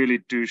interesting, really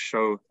do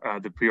show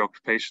the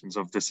preoccupations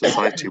of this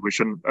society, which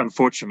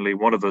unfortunately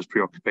one of those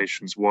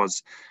preoccupations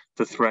was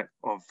the threat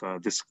of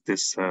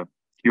this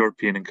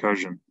European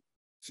incursion.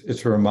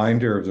 It's a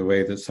reminder of the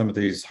way that some of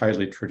these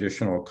highly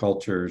traditional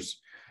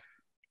cultures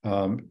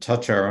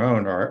touch our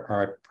own,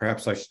 or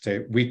perhaps I should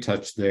say we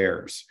touch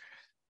theirs.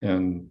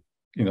 And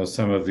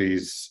some of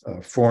these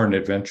foreign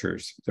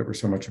adventures that were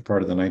so much a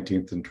part of the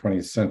 19th and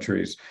 20th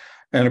centuries,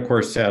 and of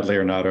course, sadly,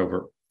 are not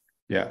over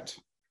yet.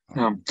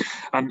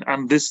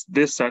 And this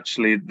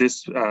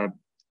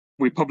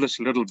we published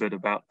a little bit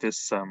about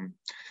this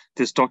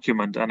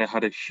document, and it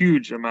had a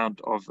huge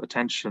amount of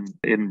attention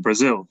in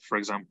Brazil, for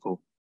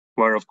example,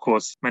 where of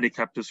course many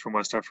captives from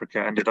West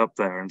Africa ended up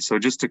there. And so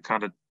just to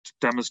kind of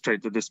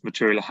demonstrate that this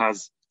material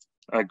has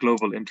a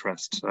global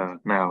interest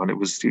now, and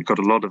it got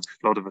a lot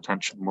of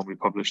attention when we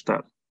published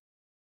that.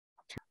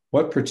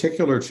 What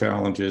particular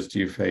challenges do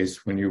you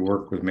face when you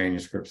work with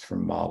manuscripts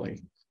from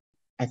Mali?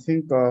 I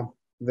think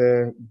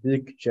the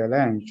big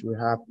challenge we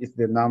have is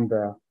the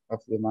number of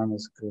the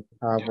manuscript.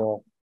 We have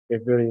a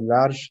very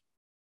large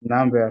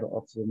number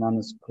of the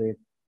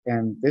manuscript,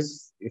 and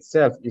this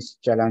itself is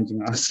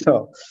challenging us.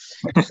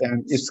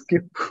 And it's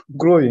keep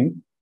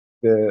growing,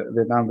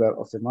 the number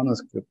of the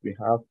manuscript we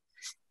have.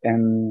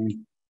 And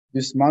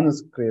this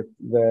manuscript,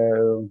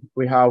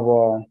 we have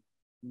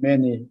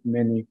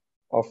many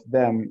of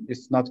them.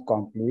 It's not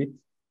complete.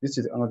 This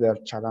is another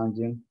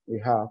challenging we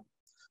have.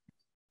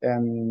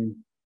 And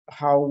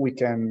how we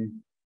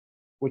can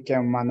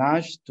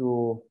manage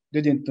to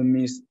didn't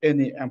miss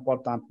any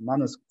important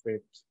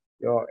manuscript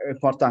or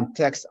important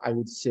text, I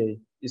would say.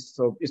 It's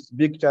a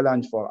big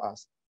challenge for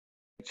us.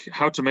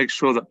 How to make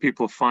sure that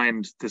people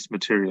find this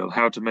material,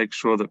 how to make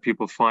sure that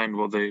people find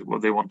what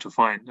they want to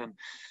find. And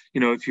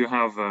if you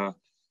have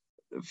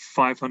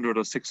 500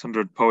 or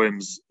 600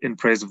 poems in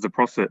praise of the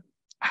Prophet,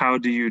 how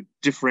do you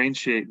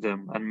differentiate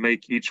them and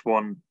make each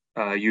one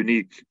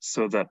unique,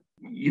 so that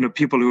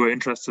people who are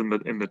interested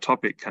in the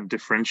topic can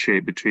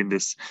differentiate between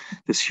this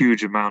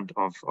huge amount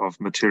of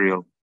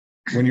material?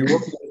 When you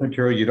work with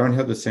material, you don't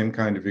have the same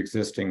kind of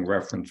existing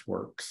reference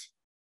works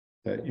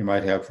that you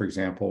might have, for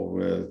example,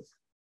 with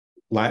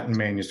Latin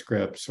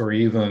manuscripts or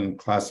even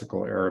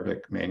classical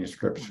Arabic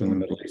manuscripts from the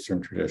Middle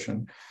Eastern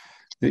tradition.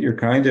 That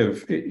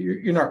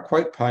you're not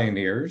quite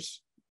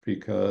pioneers,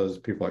 because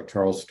people like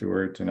Charles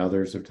Stewart and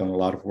others have done a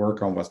lot of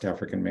work on West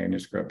African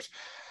manuscripts,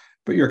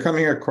 but you're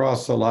coming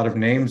across a lot of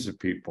names of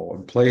people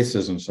and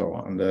places and so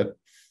on that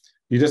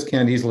you just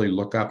can't easily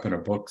look up in a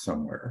book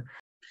somewhere.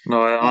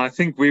 No, I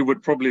think we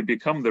would probably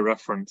become the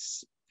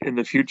reference in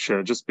the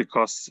future, just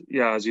because,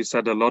 as you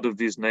said, a lot of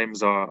these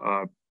names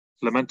are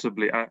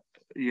lamentably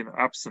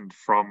absent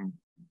from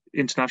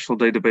international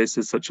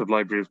databases such as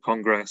Library of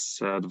Congress,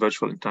 the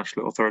Virtual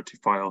International Authority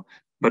File.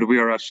 But we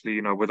are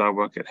actually, with our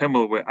work at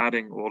HMML, we're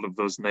adding all of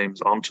those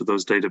names onto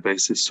those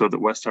databases so that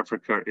West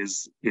Africa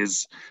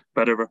is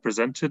better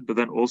represented. But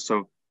then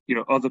also,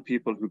 other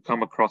people who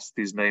come across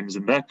these names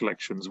in their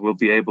collections will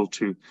be able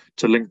to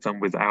link them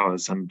with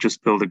ours and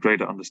just build a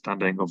greater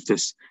understanding of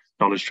this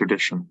knowledge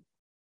tradition.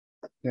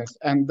 Yes,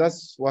 and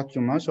that's what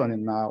you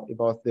mentioned now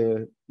about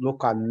the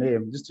local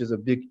name. This is a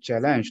big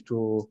challenge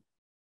to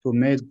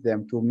make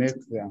them,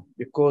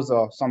 because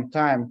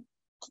sometimes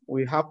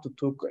we have to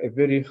take a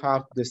very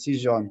hard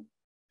decision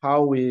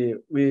how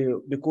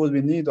because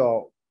we need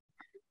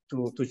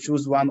to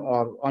choose one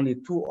or only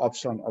two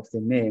options of the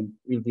name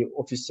will be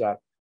official,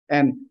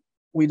 and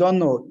we don't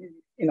know.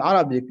 In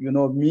Arabic,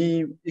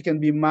 me, it can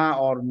be ma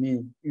or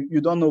me.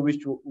 You don't know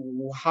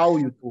how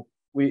you do.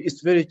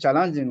 It's very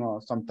challenging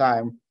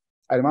sometimes.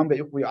 I remember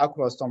if we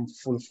across some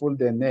full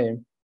the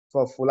name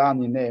for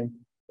Fulani name,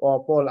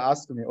 or Paul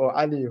asked me, or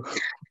Ali,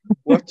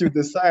 what you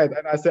decide?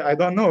 And I said, I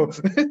don't know.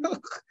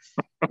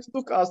 It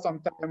took us some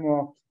time.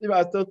 If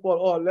I told Paul,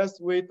 oh, let's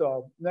wait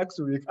next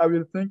week, I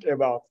will think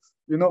about,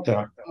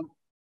 Yeah.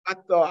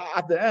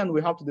 At the end,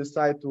 we have to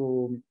decide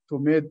to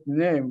make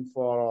name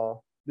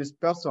for this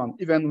person,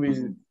 even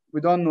we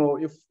don't know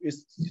if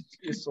it's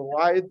the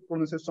right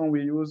pronunciation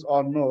we use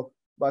or no.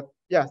 But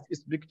yes,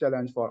 it's a big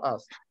challenge for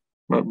us.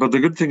 But the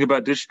good thing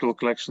about digital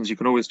collections, you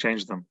can always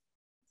change them.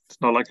 It's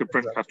not like a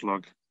print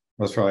catalog.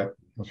 That's right.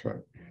 That's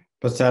right.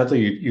 But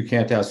sadly, you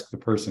can't ask the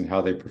person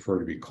how they prefer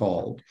to be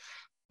called.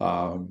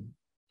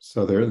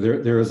 So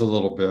there is a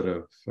little bit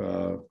of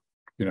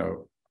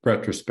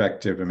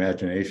retrospective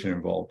imagination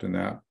involved in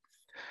that.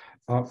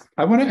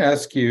 I want to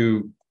ask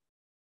you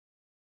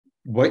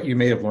what you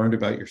may have learned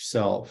about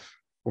yourself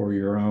or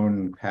your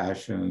own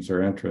passions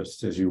or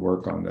interests as you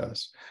work on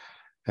this.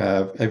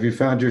 Have you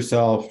found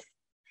yourself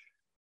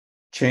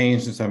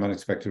changed in some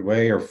unexpected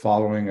way or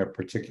following a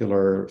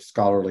particular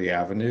scholarly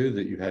avenue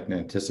that you hadn't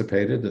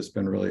anticipated that's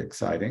been really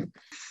exciting?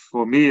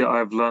 For me,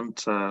 I've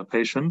learned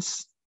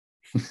patience.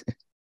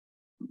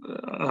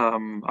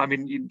 I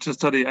mean, to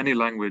study any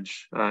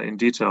language in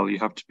detail, you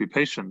have to be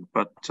patient.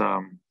 But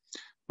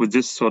with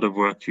this sort of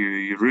work,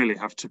 you really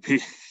have to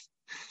be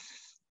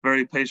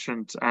very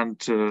patient, and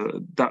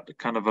that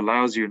kind of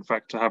allows you, in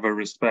fact, to have a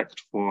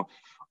respect for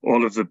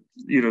all of the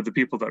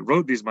people that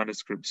wrote these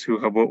manuscripts, who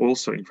were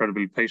also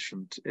incredibly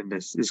patient in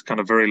this. Is kind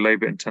of very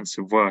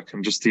labor-intensive work,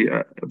 and just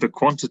the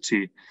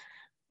quantity.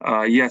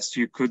 Yes,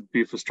 you could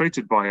be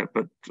frustrated by it,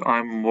 but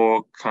I'm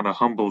more kind of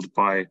humbled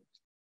by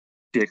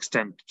the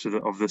extent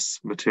of this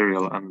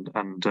material,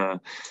 and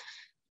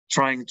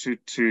trying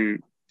to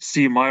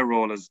see my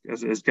role as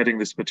getting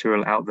this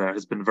material out there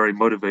has been very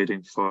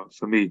motivating for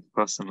me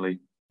personally.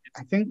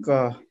 I think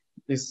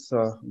it's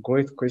a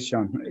great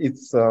question.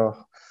 It's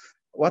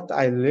what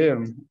I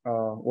learned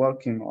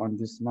working on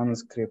this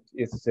manuscript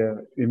is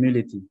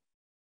humility.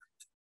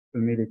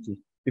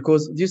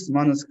 Because this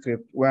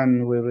manuscript,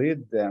 when we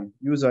read them,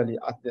 usually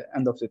at the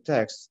end of the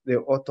text, the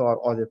author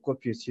or the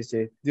copyist, he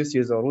say, this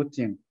is a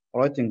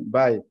writing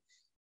by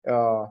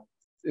a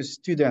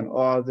student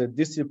or the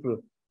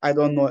disciple. I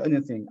don't know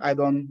anything. I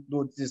don't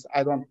do this.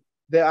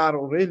 They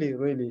are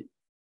really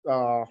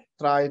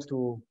try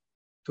to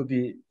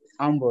be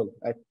humble,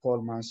 like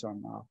Paul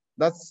mentioned now.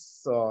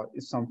 That's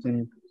is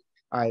something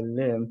I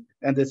learned.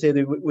 And they say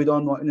that we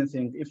don't know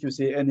anything. If you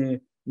see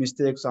any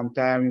mistake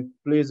sometime,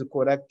 please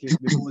correct it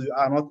because you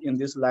are not in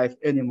this life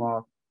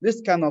anymore. This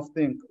kind of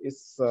thing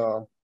is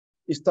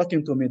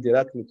talking to me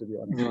directly, to be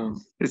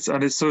honest. Yeah,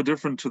 it's so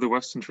different to the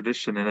Western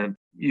tradition. And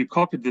you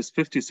copied this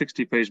 50,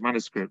 60-page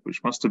manuscript,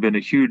 which must have been a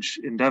huge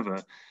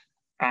endeavor,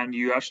 and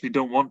you actually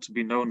don't want to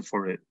be known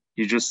for it.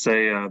 You just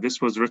say,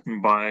 this was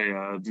written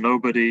by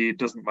nobody, it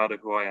doesn't matter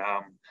who I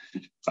am.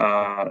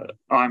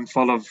 I'm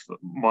full of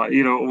my,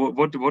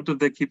 what did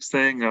they keep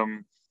saying?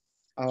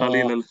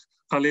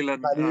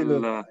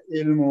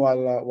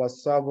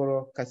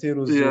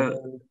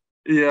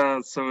 Yeah,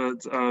 so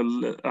it's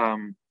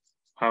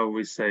how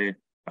we say,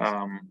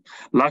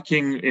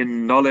 lacking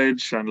in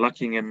knowledge and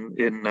lacking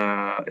in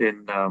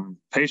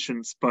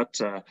patience, but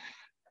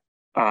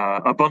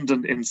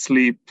abundant in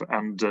sleep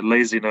and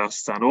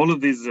laziness and all of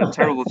these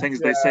terrible things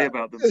they say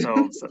about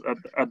themselves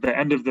at the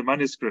end of the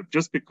manuscript,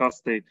 just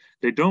because they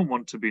don't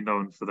want to be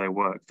known for their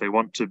work. They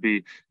want to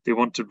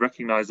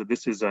recognize that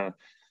this is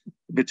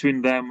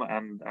between them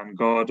and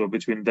God, or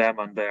between them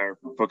and their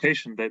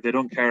vocation. They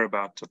don't care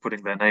about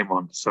putting their name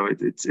on. So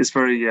it's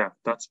very,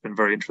 that's been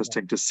very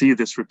interesting to see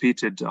this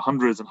repeated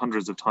hundreds and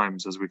hundreds of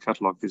times as we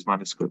catalog these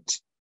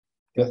manuscripts.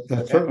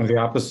 That's certainly the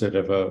opposite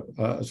of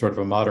a sort of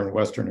a modern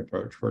Western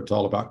approach, where it's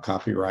all about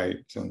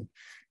copyright and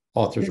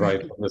authors'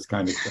 rights, this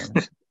kind of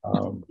thing.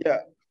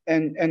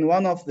 And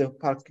one of the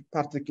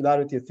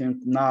particularity things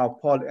now,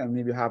 Paul and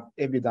me, we have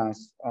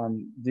evidence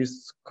on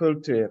this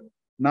culture.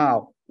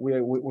 Now we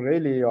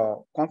really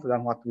are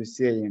confident what we're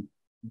saying.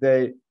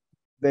 They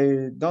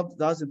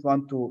doesn't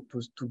want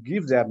to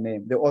give their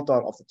name, the author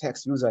of the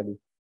text. Usually,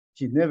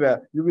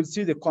 you will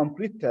see the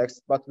complete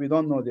text, but we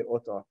don't know the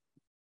author.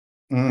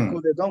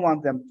 Because they don't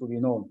want them to be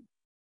known.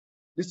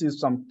 This is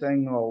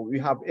something we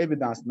have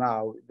evidence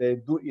now. They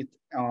do it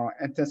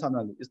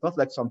intentionally. It's not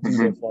like something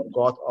they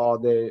forgot or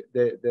they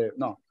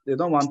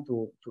don't want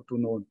to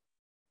know.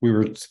 We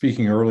were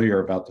speaking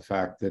earlier about the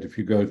fact that if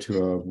you go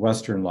to a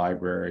Western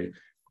library,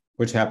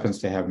 which happens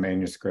to have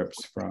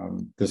manuscripts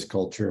from this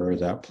culture or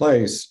that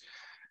place,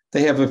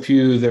 they have a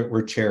few that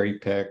were cherry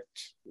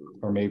picked,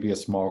 or maybe a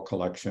small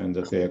collection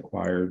that they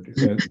acquired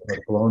in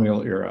the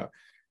colonial era.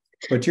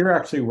 But you're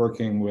actually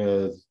working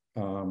with,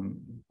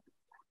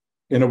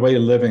 in a way,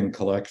 living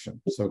collections.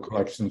 So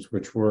collections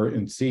which were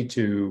in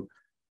situ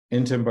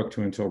in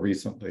Timbuktu until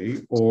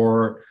recently,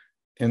 or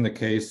in the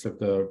case of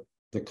the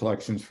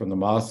collections from the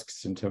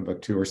mosques in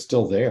Timbuktu are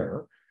still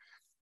there.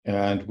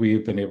 And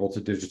we've been able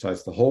to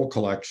digitize the whole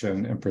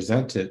collection and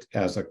present it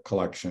as a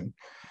collection.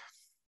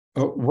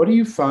 What do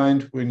you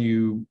find when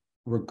you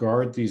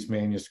regard these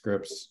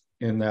manuscripts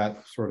in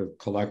that sort of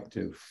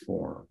collective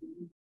form?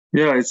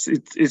 Yeah,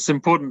 it's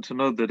important to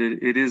know that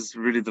it is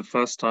really the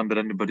first time that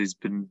anybody's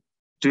been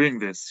doing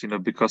this,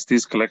 because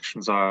these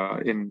collections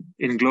are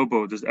in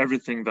Globo. There's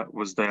everything that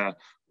was there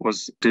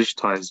was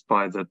digitized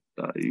by the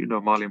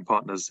Malian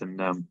partners in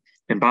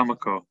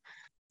Bamako.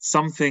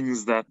 Some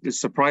things that is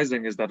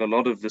surprising is that a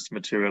lot of this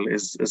material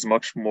is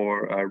much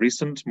more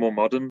recent, more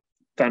modern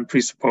than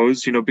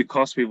presupposed.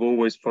 Because we've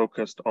always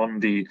focused on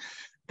the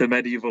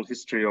medieval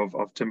history of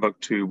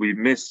Timbuktu, we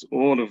miss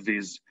all of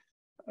these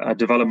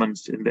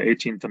developments in the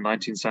 18th and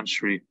 19th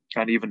century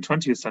and even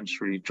 20th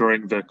century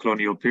during the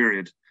colonial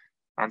period.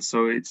 And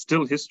so it's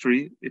still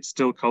history, it's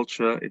still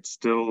culture, it's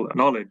still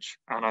knowledge.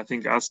 And I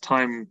think as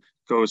time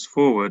goes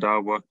forward,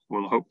 our work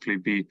will hopefully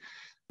be,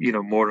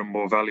 more and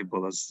more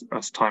valuable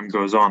as time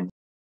goes on.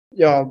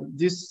 Yeah,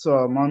 this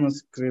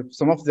manuscript,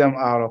 some of them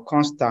are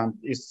constant.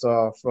 It's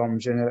from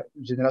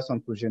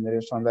generation to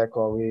generation, like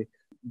we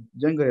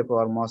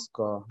Jengrepower Mosque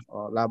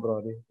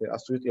library, the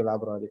Asuiti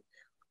library.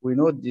 We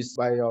know this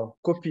by a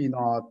copy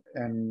note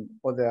and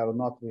other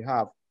note we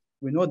have.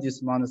 We know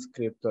this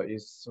manuscript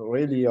is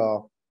really,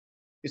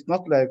 it's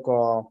not like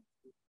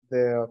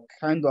the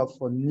kind of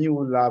a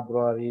new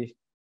library.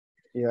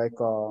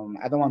 Like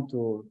I don't want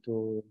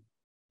to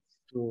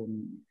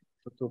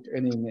took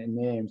any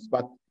names,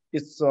 but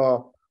it's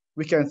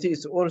we can see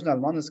it's original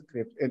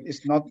manuscript, and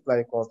it's not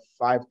like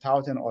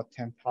 5,000 or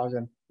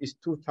 10,000. It's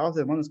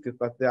 2,000 manuscripts,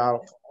 but they are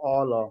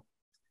all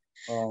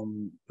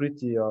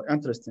pretty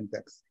interesting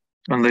texts.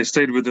 And they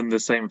stayed within the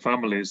same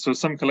family. So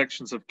some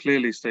collections have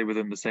clearly stayed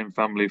within the same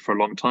family for a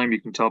long time. You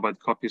can tell by the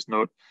copyist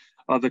note.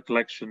 Other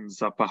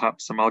collections are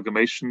perhaps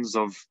amalgamations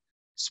of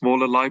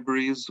smaller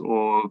libraries,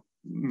 or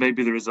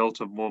maybe the result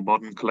of more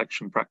modern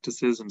collection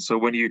practices. And so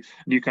when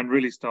you can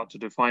really start to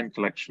define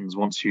collections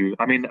once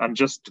and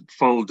just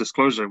full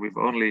disclosure,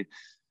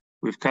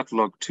 we've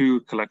catalogued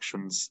 2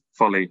 collections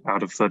fully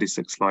out of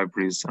 36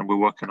 libraries, and we're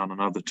working on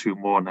another 2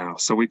 more now.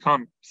 So we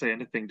can't say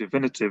anything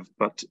definitive,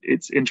 but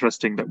it's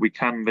interesting that we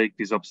can make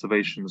these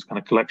observations, kind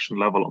of collection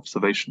level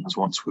observations,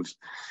 once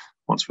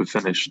we've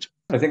finished.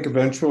 I think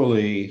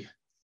eventually,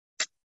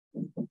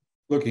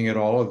 looking at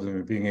all of them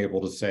and being able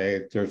to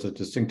say there's a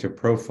distinctive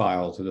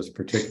profile to this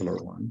particular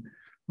one,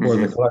 or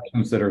the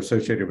collections that are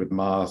associated with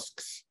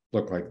mosques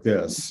look like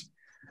this,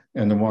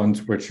 and the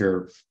ones which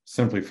are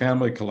simply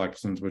family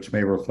collections, which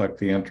may reflect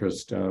the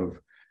interest of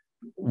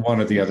one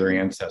of the other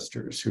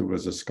ancestors who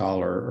was a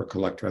scholar or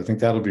collector. I think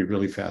that'll be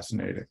really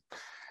fascinating.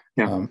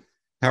 Yeah.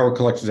 How are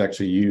collections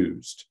actually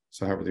used?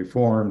 So how were they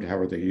formed? How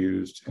were they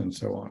used? And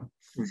so on.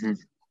 Mm-hmm.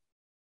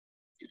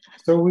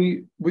 So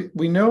we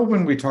know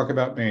when we talk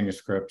about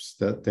manuscripts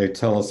that they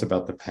tell us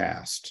about the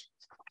past.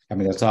 I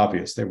mean, that's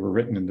obvious. They were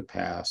written in the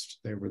past.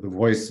 They were the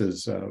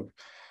voices of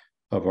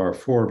our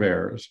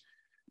forebears.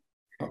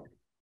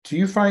 Do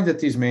you find that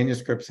these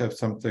manuscripts have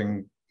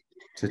something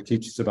to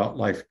teach us about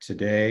life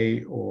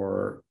today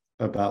or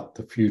about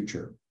the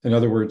future? In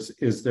other words,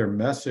 is their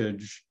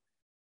message,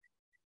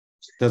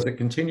 does it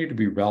continue to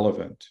be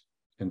relevant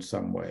in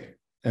some way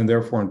and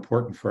therefore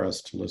important for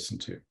us to listen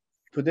to?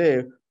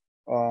 Today,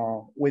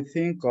 we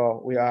think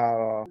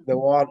the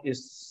world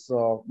is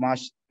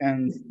much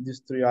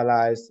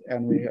industrialized,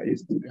 and we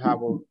have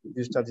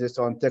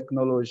digitalization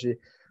technology.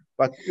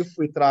 But if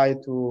we try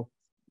to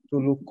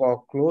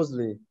look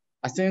closely,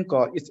 I think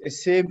it's the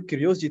same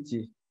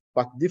curiosity,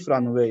 but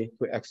different way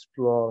to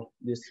explore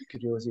this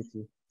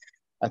curiosity,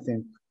 I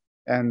think.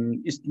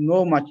 And it's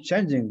not much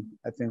changing.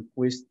 I think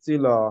we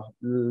still are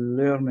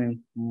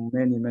learning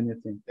many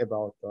things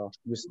about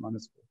this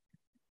manuscript.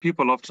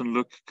 People often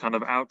look kind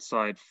of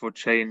outside for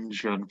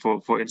change and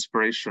for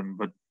inspiration,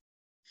 but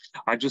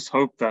I just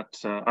hope that,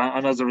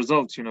 and as a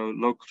result,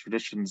 local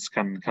traditions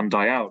can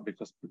die out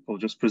because people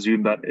just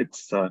presume that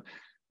it's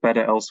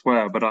better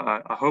elsewhere. But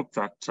I hope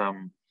that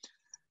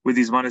with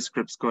these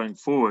manuscripts going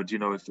forward,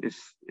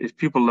 if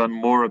people learn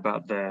more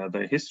about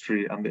their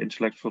history and the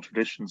intellectual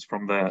traditions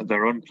from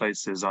their own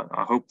places,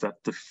 I hope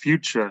that the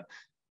future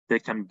they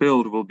can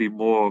build will be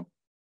more,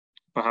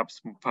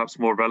 perhaps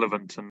more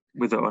relevant and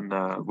with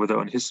their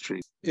own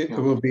history.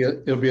 It'll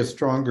be a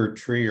stronger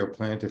tree or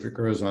plant if it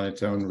grows on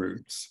its own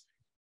roots.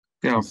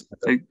 Yeah,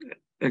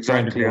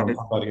 exactly. On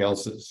somebody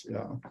else's.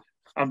 Yeah.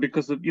 And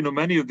because of,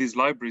 many of these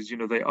libraries,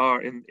 they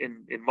are in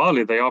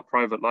Mali, they are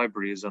private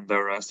libraries, and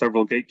there are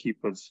several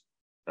gatekeepers,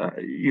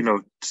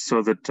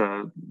 so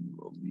that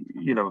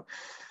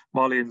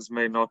Malians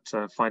may not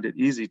find it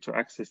easy to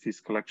access these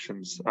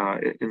collections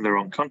in their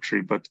own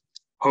country, but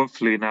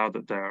hopefully now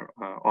that they're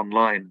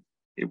online,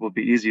 it will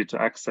be easier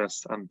to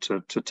access and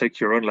to take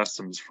your own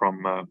lessons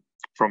from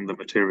the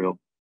material.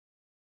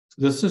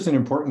 This is an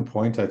important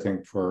point, I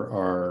think,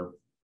 for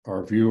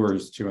our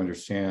viewers to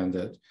understand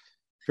that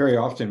very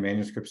often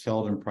manuscripts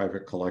held in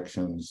private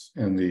collections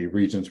in the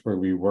regions where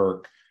we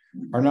work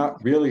are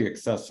not really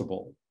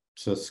accessible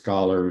to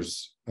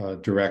scholars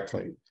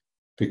directly,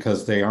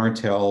 because they aren't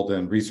held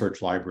in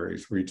research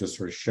libraries where you just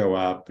sort of show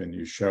up and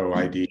you show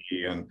ID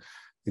and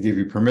they give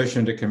you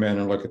permission to come in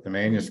and look at the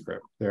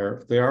manuscript.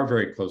 They are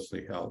very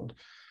closely held.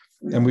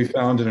 And we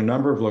found in a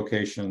number of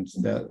locations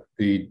that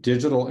the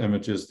digital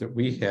images that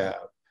we have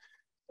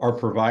are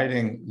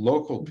providing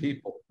local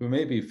people who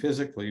may be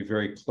physically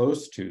very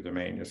close to the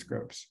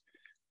manuscripts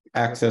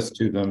access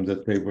to them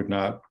that they would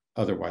not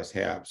otherwise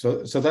have.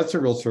 So that's a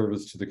real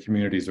service to the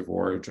communities of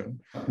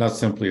origin, not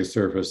simply a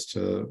service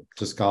to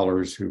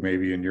scholars who may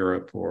be in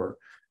Europe or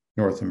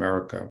North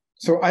America.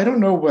 So I don't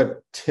know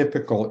what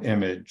typical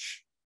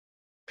image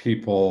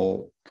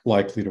people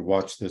likely to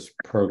watch this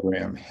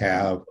program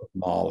have of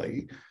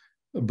Mali,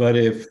 but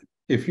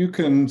if you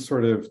can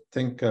sort of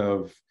think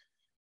of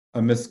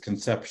a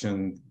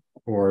misconception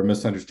or a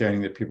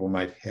misunderstanding that people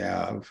might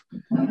have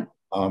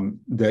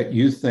that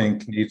you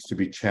think needs to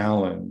be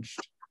challenged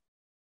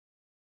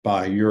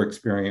by your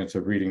experience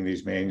of reading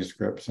these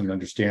manuscripts and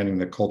understanding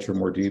the culture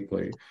more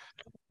deeply,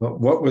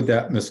 what would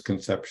that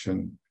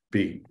misconception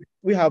be?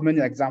 We have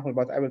many examples,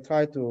 but I will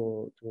try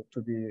to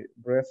be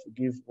brief,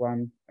 give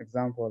one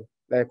example,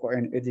 like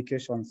an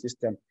education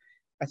system.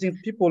 I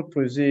think people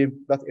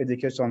presume that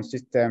education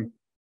system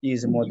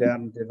is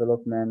modern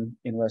development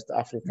in West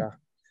Africa,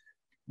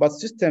 but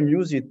system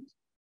use it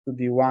to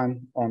be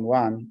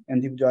one-on-one,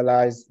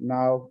 individualized,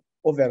 now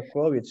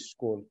overcrowded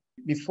school.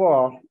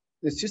 Before,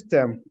 the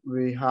system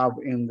we have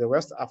in the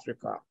West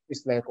Africa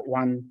is like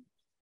one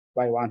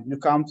by one. You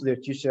come to the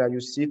teacher, you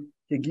sit,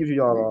 he gives you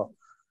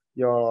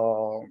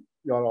your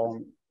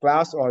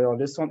class or your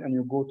lesson, and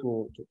you go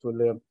to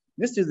learn.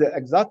 This is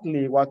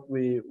exactly what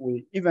we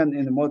even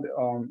in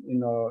the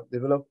in a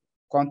developed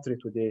country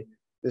today,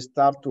 they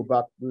start to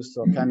back this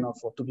kind of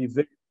to be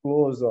very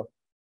close to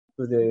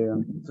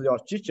your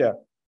teacher.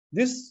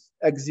 This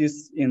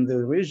exists in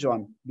the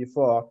region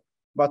before,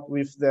 but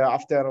with the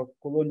after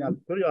colonial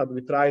period,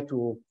 we try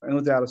to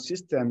another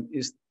system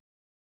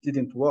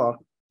didn't work,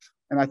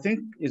 and I think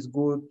it's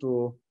good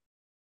to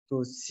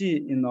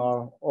see in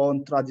our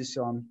own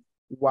tradition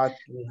what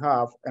we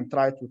have and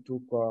try to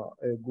take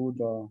a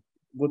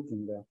good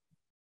thing there.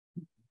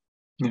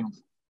 Yeah.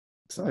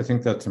 So I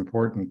think that's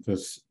important.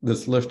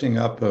 This lifting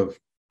up of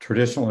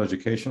traditional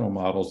educational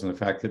models and the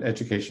fact that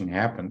education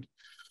happened.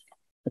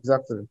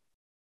 Exactly.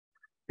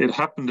 It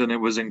happened and it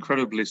was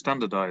incredibly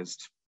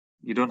standardized.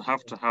 You don't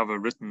have to have a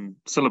written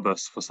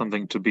syllabus for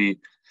something to be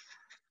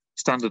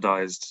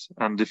standardized.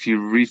 And if you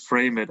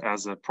reframe it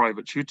as a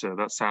private tutor,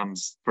 that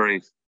sounds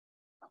very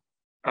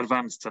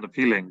advanced and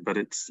appealing, but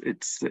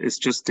it's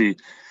just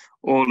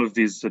all of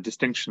these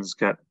distinctions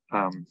get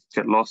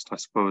lost, I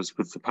suppose,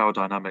 with the power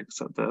dynamics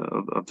of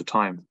the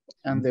time.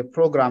 And the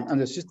program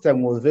and the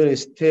system was very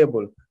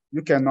stable.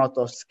 You cannot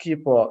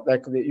skip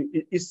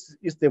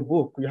it's the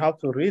book. You have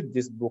to read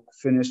this book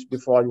finish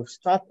before you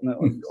start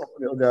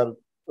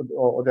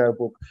other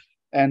book.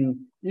 And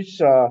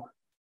each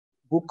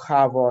book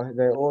have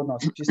their own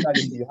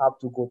specialty. You have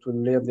to go to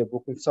learn the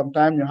book.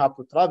 Sometimes you have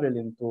to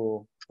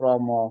travel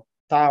from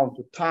town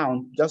to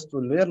town just to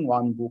learn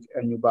one book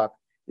and you back.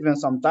 Even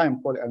sometimes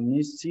Paul and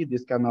me see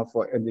this kind of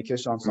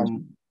education.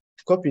 Some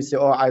copies say,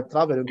 "Oh, I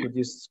travel into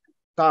this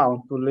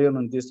town to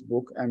learn this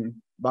book and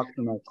back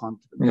to my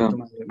country, to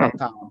my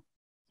town."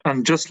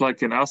 And just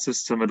like in our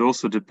system, it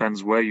also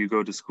depends where you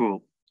go to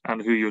school and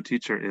who your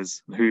teacher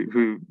is,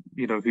 who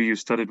you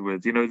studied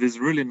with. There's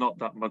really not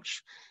that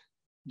much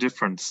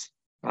difference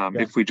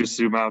if we just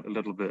zoom out a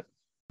little bit.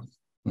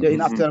 Yeah,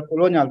 in after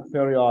colonial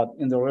period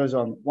in the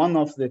region, one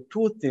of the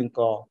two things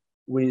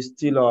we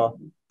still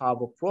have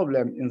a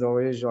problem in the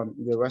region,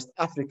 in the West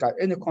Africa,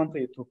 any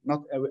country,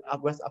 not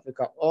West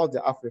Africa, all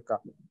the Africa,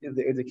 is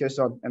the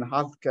education and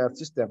healthcare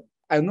system.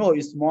 I know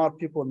it's more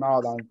people now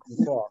than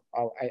before.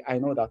 I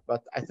know that,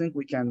 but I think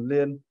we can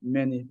learn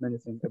many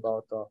things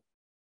about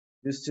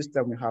this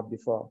system we have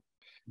before.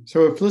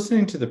 So if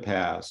listening to the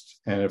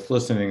past and if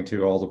listening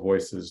to all the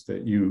voices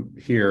that you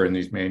hear in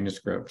these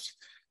manuscripts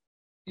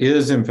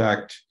is in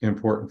fact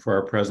important for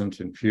our present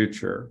and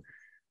future,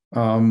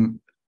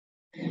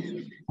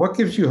 what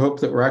gives you hope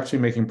that we're actually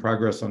making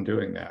progress on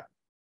doing that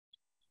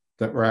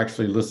we're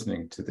actually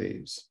listening to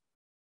these?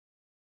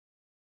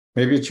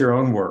 Maybe it's your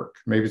own work,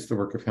 maybe it's the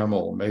work of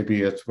HMML,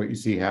 maybe it's what you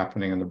see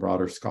happening in the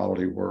broader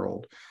scholarly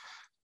world,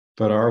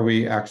 but are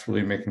we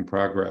actually making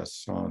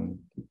progress on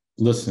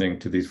listening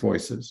to these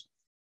voices?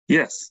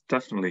 Yes,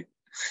 definitely.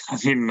 I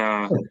mean,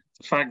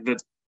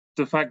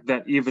 the fact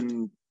that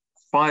even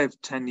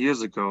 5-10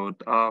 years ago,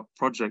 our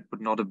project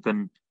would not have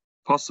been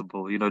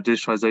possible.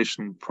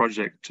 Digitalization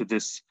project to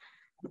this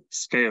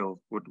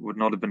scale would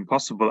not have been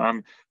possible.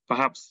 And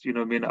perhaps,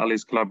 me and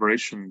Ali's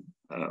collaboration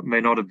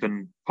may not have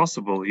been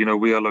possible.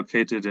 We are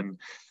located in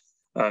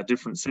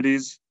different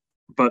cities,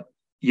 but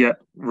yet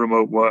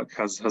remote work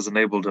has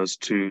enabled us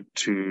to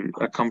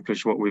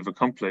accomplish what we've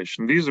accomplished.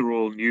 And these are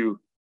all new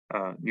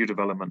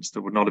developments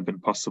that would not have been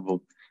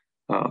possible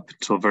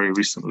until very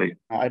recently.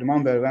 I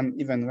remember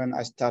when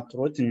I started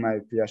writing my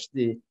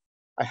PhD,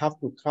 I have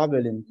to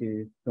travel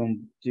into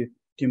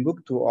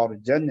Timbuktu or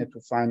Jannah to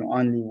find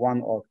only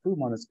 1 or 2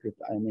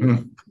 manuscripts I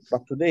need.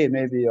 But today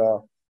maybe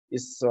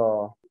it's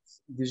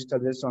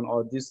digitalization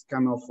or this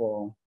kind of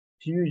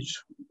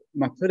huge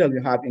material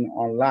you have in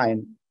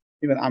online.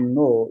 Even I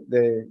know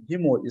the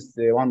HMML is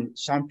the one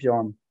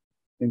champion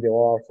in the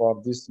world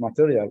for this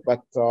material,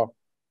 but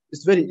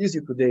it's very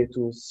easy today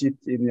to sit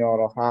in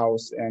your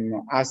house and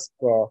ask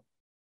a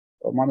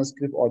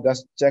manuscript or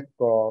just check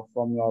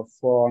from your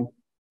phone.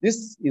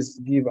 This is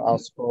give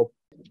us hope.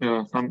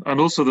 Yeah, and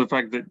also the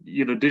fact that,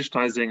 you know,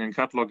 digitizing and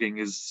cataloging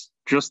is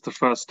just the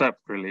first step,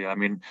 really. I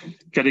mean,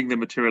 getting the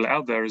material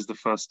out there is the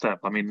first step.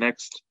 I mean,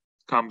 next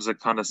comes a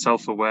kind of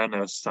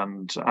self-awareness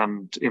and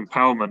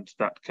empowerment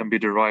that can be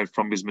derived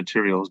from these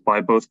materials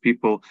by both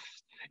people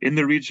in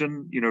the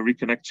region, you know,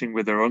 reconnecting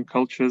with their own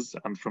cultures,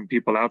 and from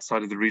people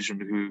outside of the region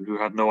who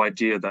had no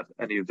idea that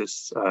any of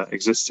this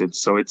existed.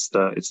 So it's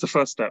the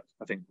first step,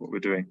 I think, what we're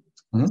doing.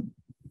 Mm-hmm.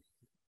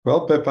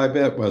 Well, bit by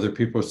bit, whether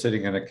people are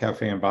sitting in a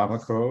cafe in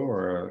Bamako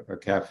or a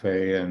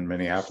cafe in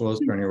Minneapolis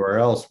or anywhere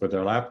else with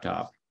their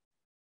laptop,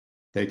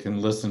 they can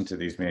listen to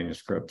these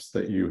manuscripts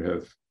that you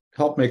have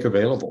helped make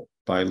available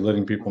by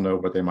letting people know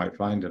what they might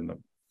find in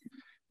them.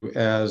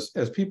 As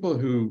people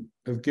who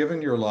have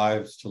given your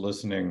lives to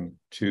listening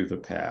to the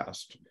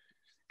past,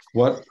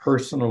 what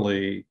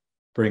personally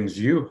brings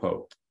you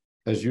hope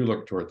as you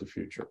look toward the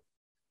future?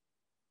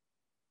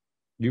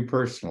 You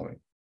personally.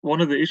 One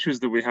of the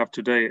issues that we have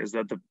today is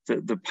that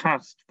the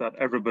past that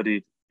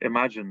everybody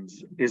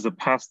imagines is a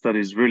past that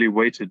is really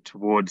weighted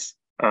towards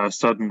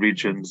certain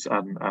regions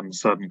and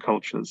certain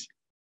cultures.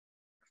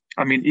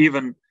 I mean,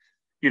 even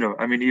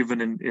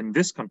in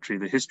this country,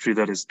 the history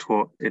that is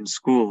taught in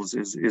schools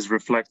is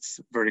reflects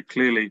very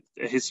clearly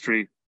a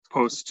history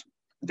post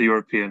the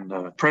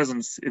European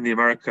presence in the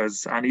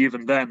Americas, and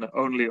even then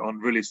only on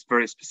really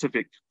very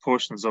specific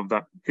portions of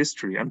that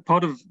history. And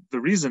part of the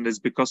reason is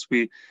because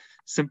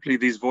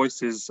these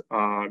voices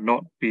are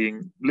not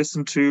being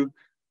listened to,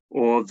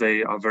 or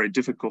they are very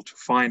difficult to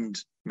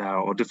find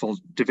now, or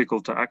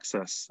difficult to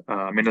access.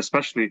 I mean,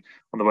 especially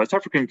on the West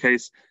African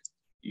case,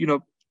 you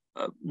know,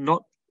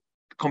 not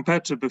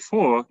compared to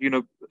before, you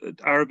know,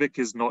 Arabic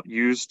is not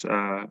used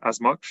as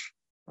much.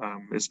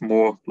 It's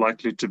more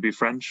likely to be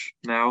French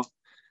now.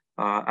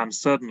 And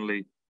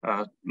certainly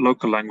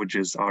local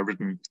languages are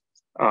written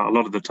a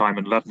lot of the time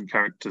in Latin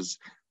characters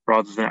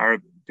rather than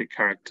Arabic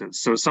characters.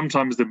 So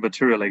sometimes the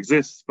material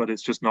exists, but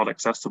it's just not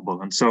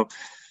accessible. And so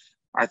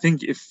I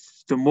think if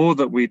the more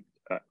that we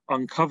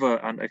uncover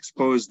and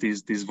expose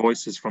these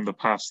voices from the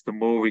past, the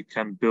more we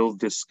can build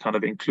this kind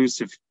of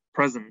inclusive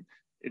present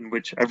in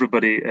which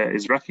everybody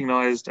is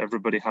recognized,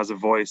 everybody has a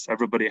voice,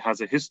 everybody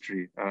has a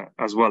history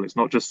as well. It's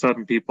not just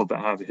certain people that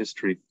have a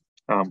history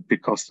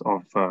because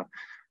of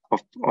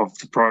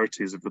the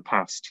priorities of the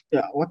past.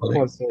 Yeah, what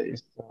Paul said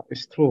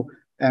is true.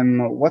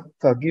 And what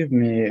gives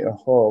me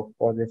hope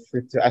for the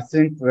future, I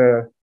think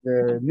the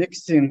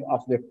mixing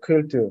of the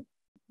culture,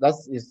 that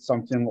is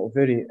something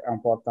very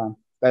important.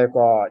 Like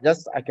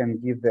just I can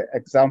give the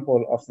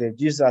example of the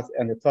Jesus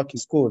and the Turkey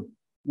school.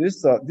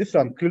 This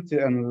different culture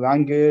and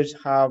language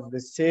have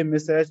the same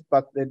message,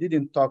 but they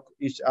didn't talk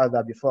each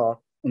other before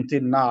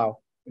until now,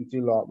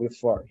 with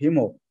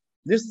Himo.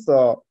 This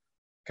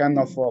kind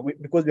of,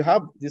 because we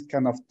have this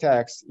kind of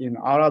text in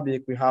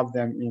Arabic, we have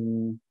them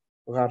in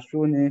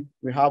Gharshuni,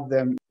 we have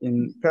them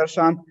in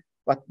Persian,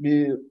 but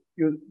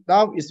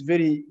now it's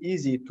very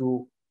easy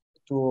to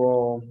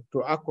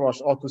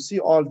across or to see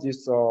all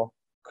this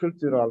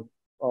cultural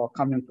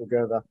coming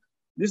together.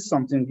 This is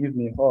something gives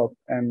me hope,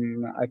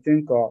 and I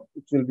think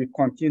it will be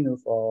continued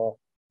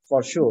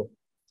for sure.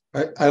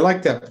 I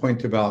like that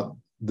point about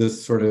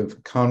this sort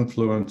of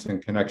confluence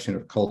and connection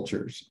of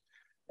cultures.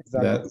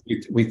 Exactly.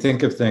 That we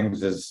think of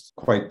things as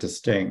quite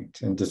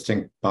distinct and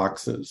distinct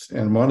boxes.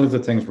 And one of the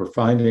things we're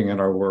finding in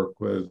our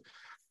work with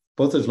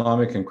both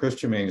Islamic and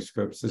Christian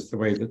manuscripts is the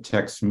way that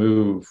texts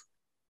move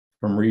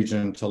from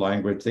region to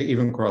language. They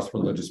even cross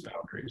religious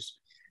boundaries.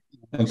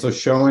 And so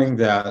showing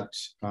that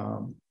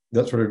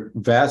that sort of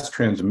vast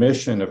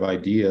transmission of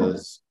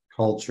ideas,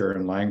 culture,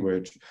 and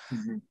language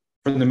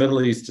from the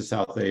Middle East to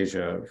South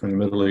Asia, from the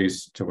Middle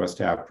East to West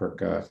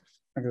Africa.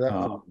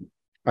 Exactly.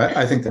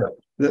 I think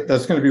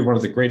that's going to be one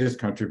of the greatest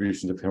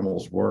contributions of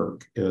HMML's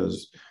work,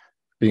 is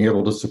being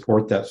able to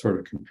support that sort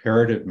of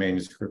comparative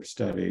manuscript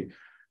study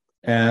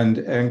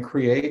and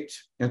create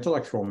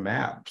intellectual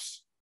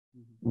maps,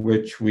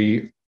 which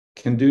we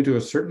can do to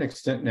a certain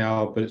extent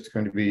now, but it's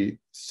going to be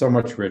so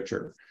much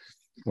richer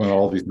when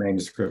all these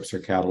manuscripts are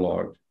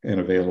cataloged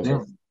and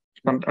available.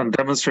 Yeah. And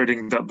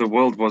demonstrating that the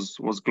world was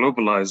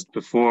globalized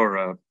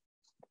before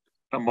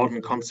a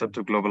modern concept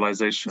of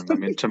globalization. I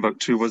mean,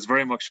 Timbuktu was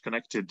very much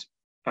connected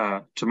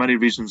to many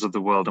regions of the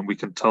world, and we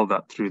can tell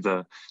that through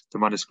the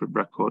manuscript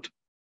record.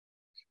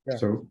 Yeah.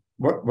 So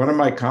one of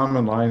my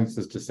common lines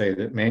is to say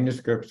that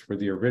manuscripts were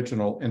the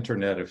original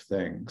Internet of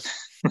Things,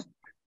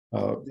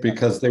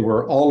 because they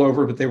were all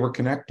over, but they were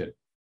connected.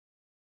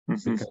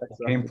 Because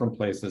they came from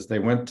places, they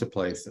went to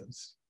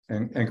places,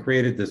 and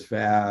created this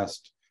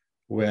vast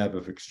web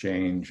of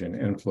exchange and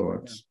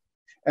influence.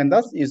 And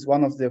that is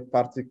one of the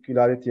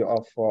particularity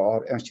of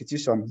our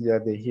institution here,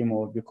 the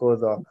HMML,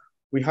 because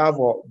we have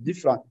a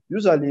different,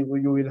 usually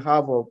you will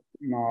have a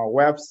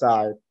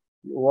website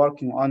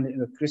working only in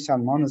the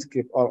Christian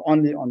manuscript or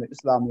only on the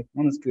Islamic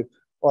manuscript,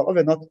 or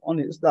even not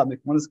only Islamic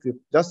manuscript,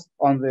 just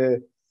on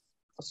the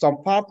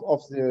some part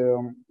of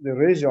the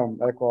region,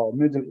 like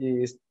Middle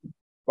East,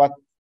 but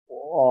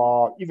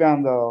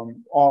even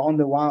on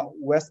the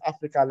West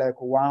Africa, like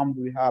one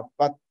we have.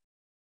 But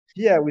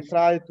here we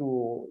try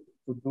to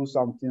do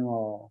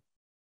something.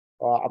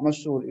 I'm not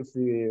sure if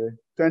we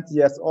 20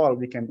 years old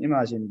we can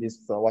imagine this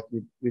what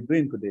we're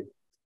doing today.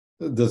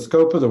 The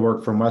scope of the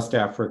work from West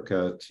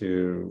Africa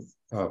to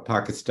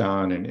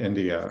Pakistan and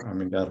India, I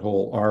mean, that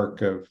whole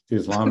arc of the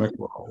Islamic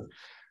world,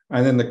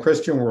 and then the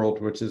Christian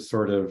world, which is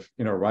sort of,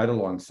 right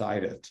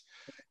alongside it,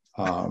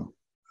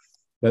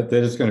 that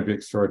is going to be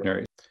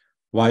extraordinary.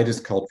 Why does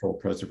cultural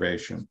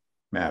preservation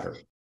matter?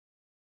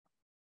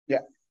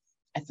 Yeah,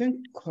 I think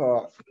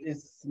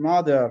it's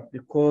matter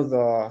because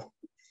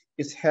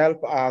it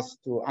helps us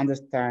to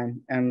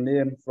understand and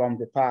learn from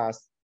the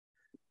past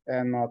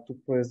and to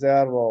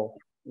preserve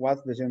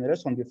what the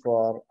generation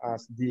before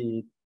us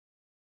did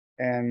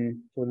and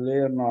to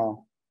learn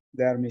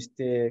their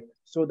mistake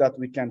so that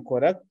we can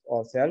correct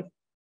ourselves.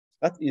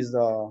 That is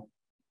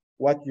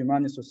what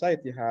human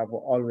society have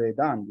already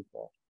done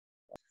before.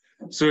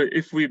 So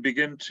if we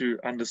begin to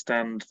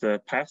understand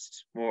the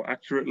past more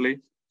accurately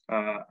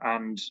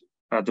and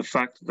the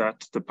fact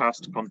that the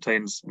past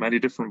contains many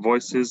different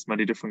voices,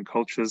 many different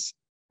cultures,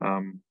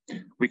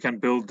 we can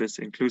build this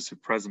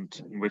inclusive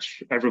present in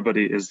which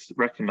everybody is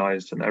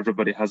recognized and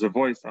everybody has a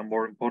voice, and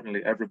more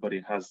importantly,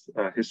 everybody has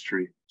a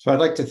history. So I'd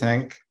like to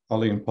thank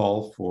Ali and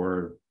Paul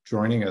for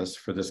joining us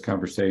for this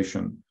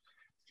conversation.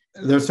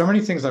 There's so many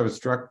things I was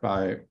struck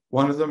by.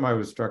 One of them, I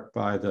was struck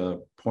by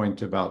the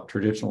point about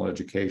traditional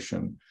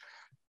education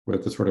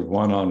with the sort of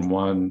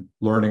one-on-one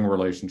learning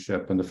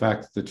relationship and the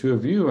fact that the two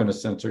of you, in a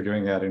sense, are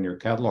doing that in your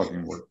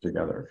cataloging work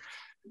together,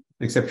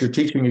 except you're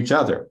teaching each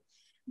other.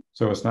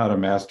 So it's not a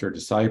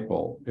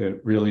master-disciple.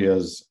 It really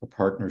is a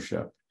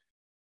partnership.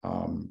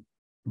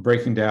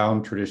 Breaking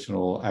down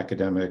traditional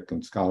academic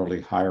and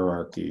scholarly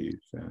hierarchies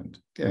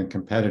and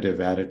competitive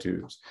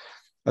attitudes.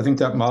 I think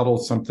that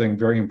models something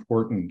very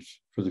important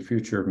for the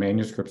future of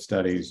manuscript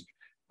studies,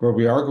 where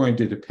we are going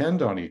to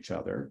depend on each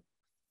other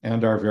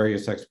and our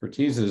various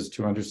expertises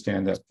to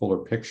understand that fuller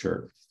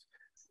picture.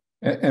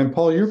 And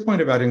Paul, your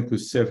point about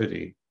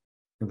inclusivity,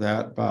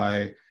 that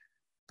by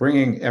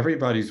bringing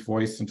everybody's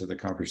voice into the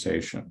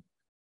conversation,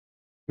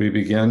 we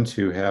begin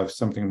to have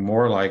something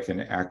more like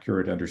an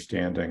accurate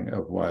understanding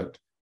of what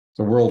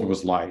the world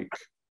was like,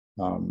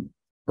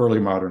 early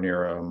modern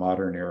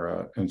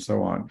era, and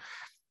so on.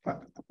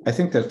 I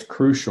think that's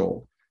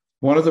crucial.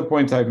 One of the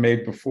points I've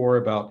made before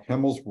about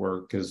HMML's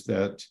work is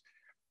that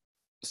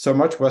so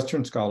much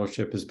Western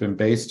scholarship has been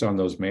based on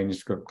those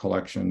manuscript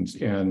collections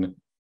in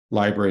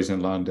libraries in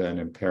London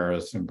and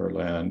Paris and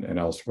Berlin and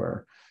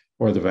elsewhere,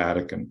 or the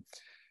Vatican.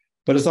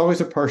 But it's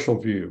always a partial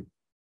view.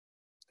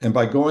 And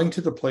by going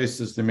to the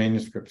places the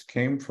manuscripts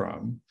came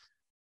from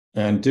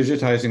and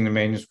digitizing the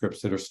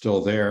manuscripts that are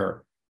still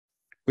there,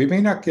 we may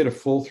not get a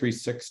full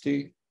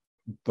 360,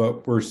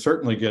 but we're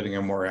certainly getting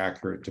a more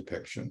accurate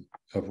depiction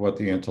of what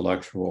the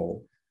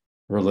intellectual,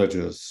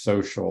 religious,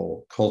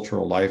 social,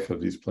 cultural life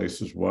of these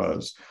places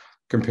was,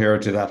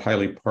 compared to that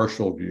highly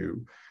partial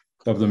view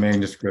of the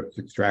manuscripts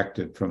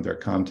extracted from their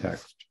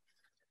context.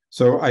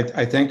 So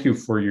I thank you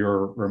for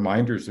your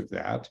reminders of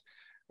that.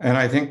 And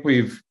I think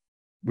we've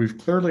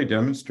clearly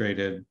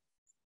demonstrated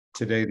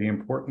today the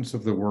importance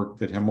of the work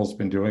that HMML's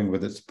been doing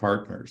with its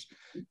partners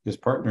at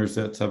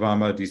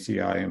Savama,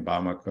 DCI, and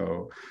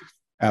Bamako,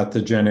 at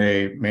the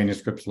Djenné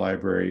Manuscripts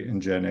Library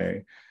in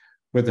Djenné,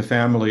 with the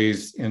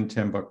families in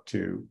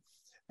Timbuktu,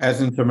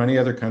 as in so many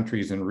other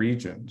countries and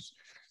regions,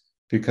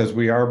 because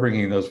we are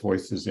bringing those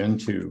voices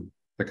into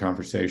the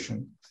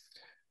conversation.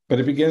 But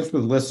it begins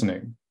with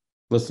listening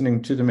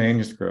to the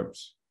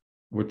manuscripts,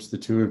 which the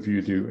two of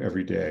you do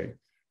every day.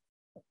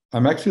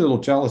 I'm actually a little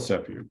jealous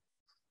of you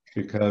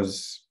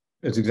because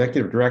as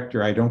executive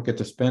director, I don't get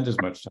to spend as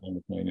much time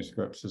with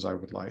manuscripts as I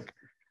would like,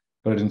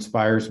 but it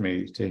inspires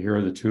me to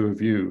hear the two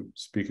of you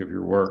speak of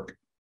your work.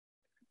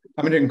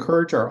 I'm going to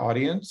encourage our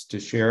audience to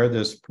share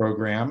this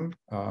program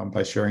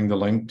by sharing the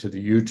link to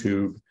the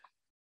YouTube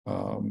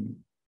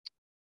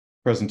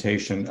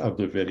presentation of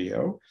the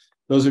video.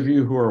 Those of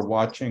you who are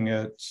watching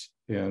it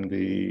in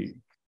the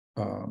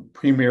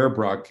premiere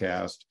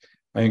broadcast,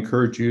 I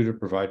encourage you to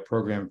provide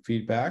program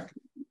feedback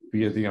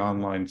via the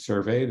online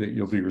survey that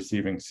you'll be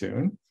receiving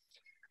soon.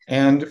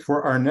 And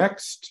for our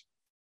next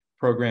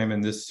program in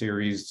this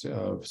series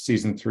of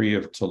season 3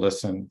 of To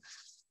Listen,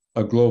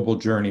 A Global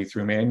Journey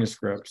Through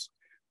Manuscripts,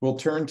 we'll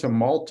turn to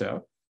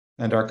Malta,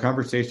 and our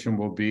conversation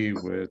will be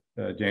with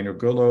Daniel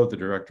Gullo, the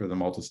director of the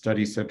Malta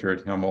Study Center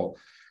at HMML,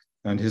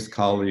 and his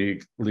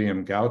colleague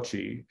Liam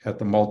Gauci at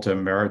the Malta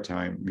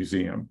Maritime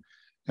Museum.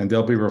 And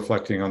they'll be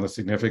reflecting on the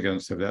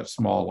significance of that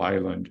small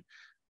island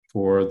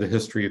for the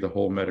history of the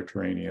whole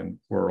Mediterranean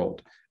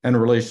world and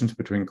relations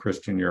between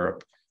Christian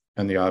Europe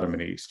and the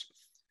Ottoman East.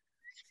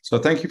 So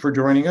thank you for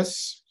joining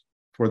us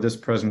for this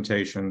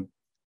presentation.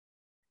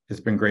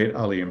 It's been great,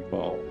 Ali and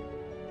Paul.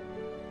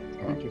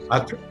 Thank you.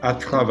 À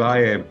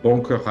travail et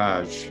bon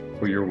courage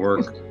for your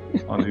work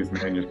on these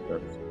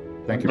manuscripts.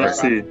 Thank you very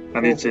much. Merci,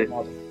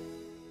 Anice.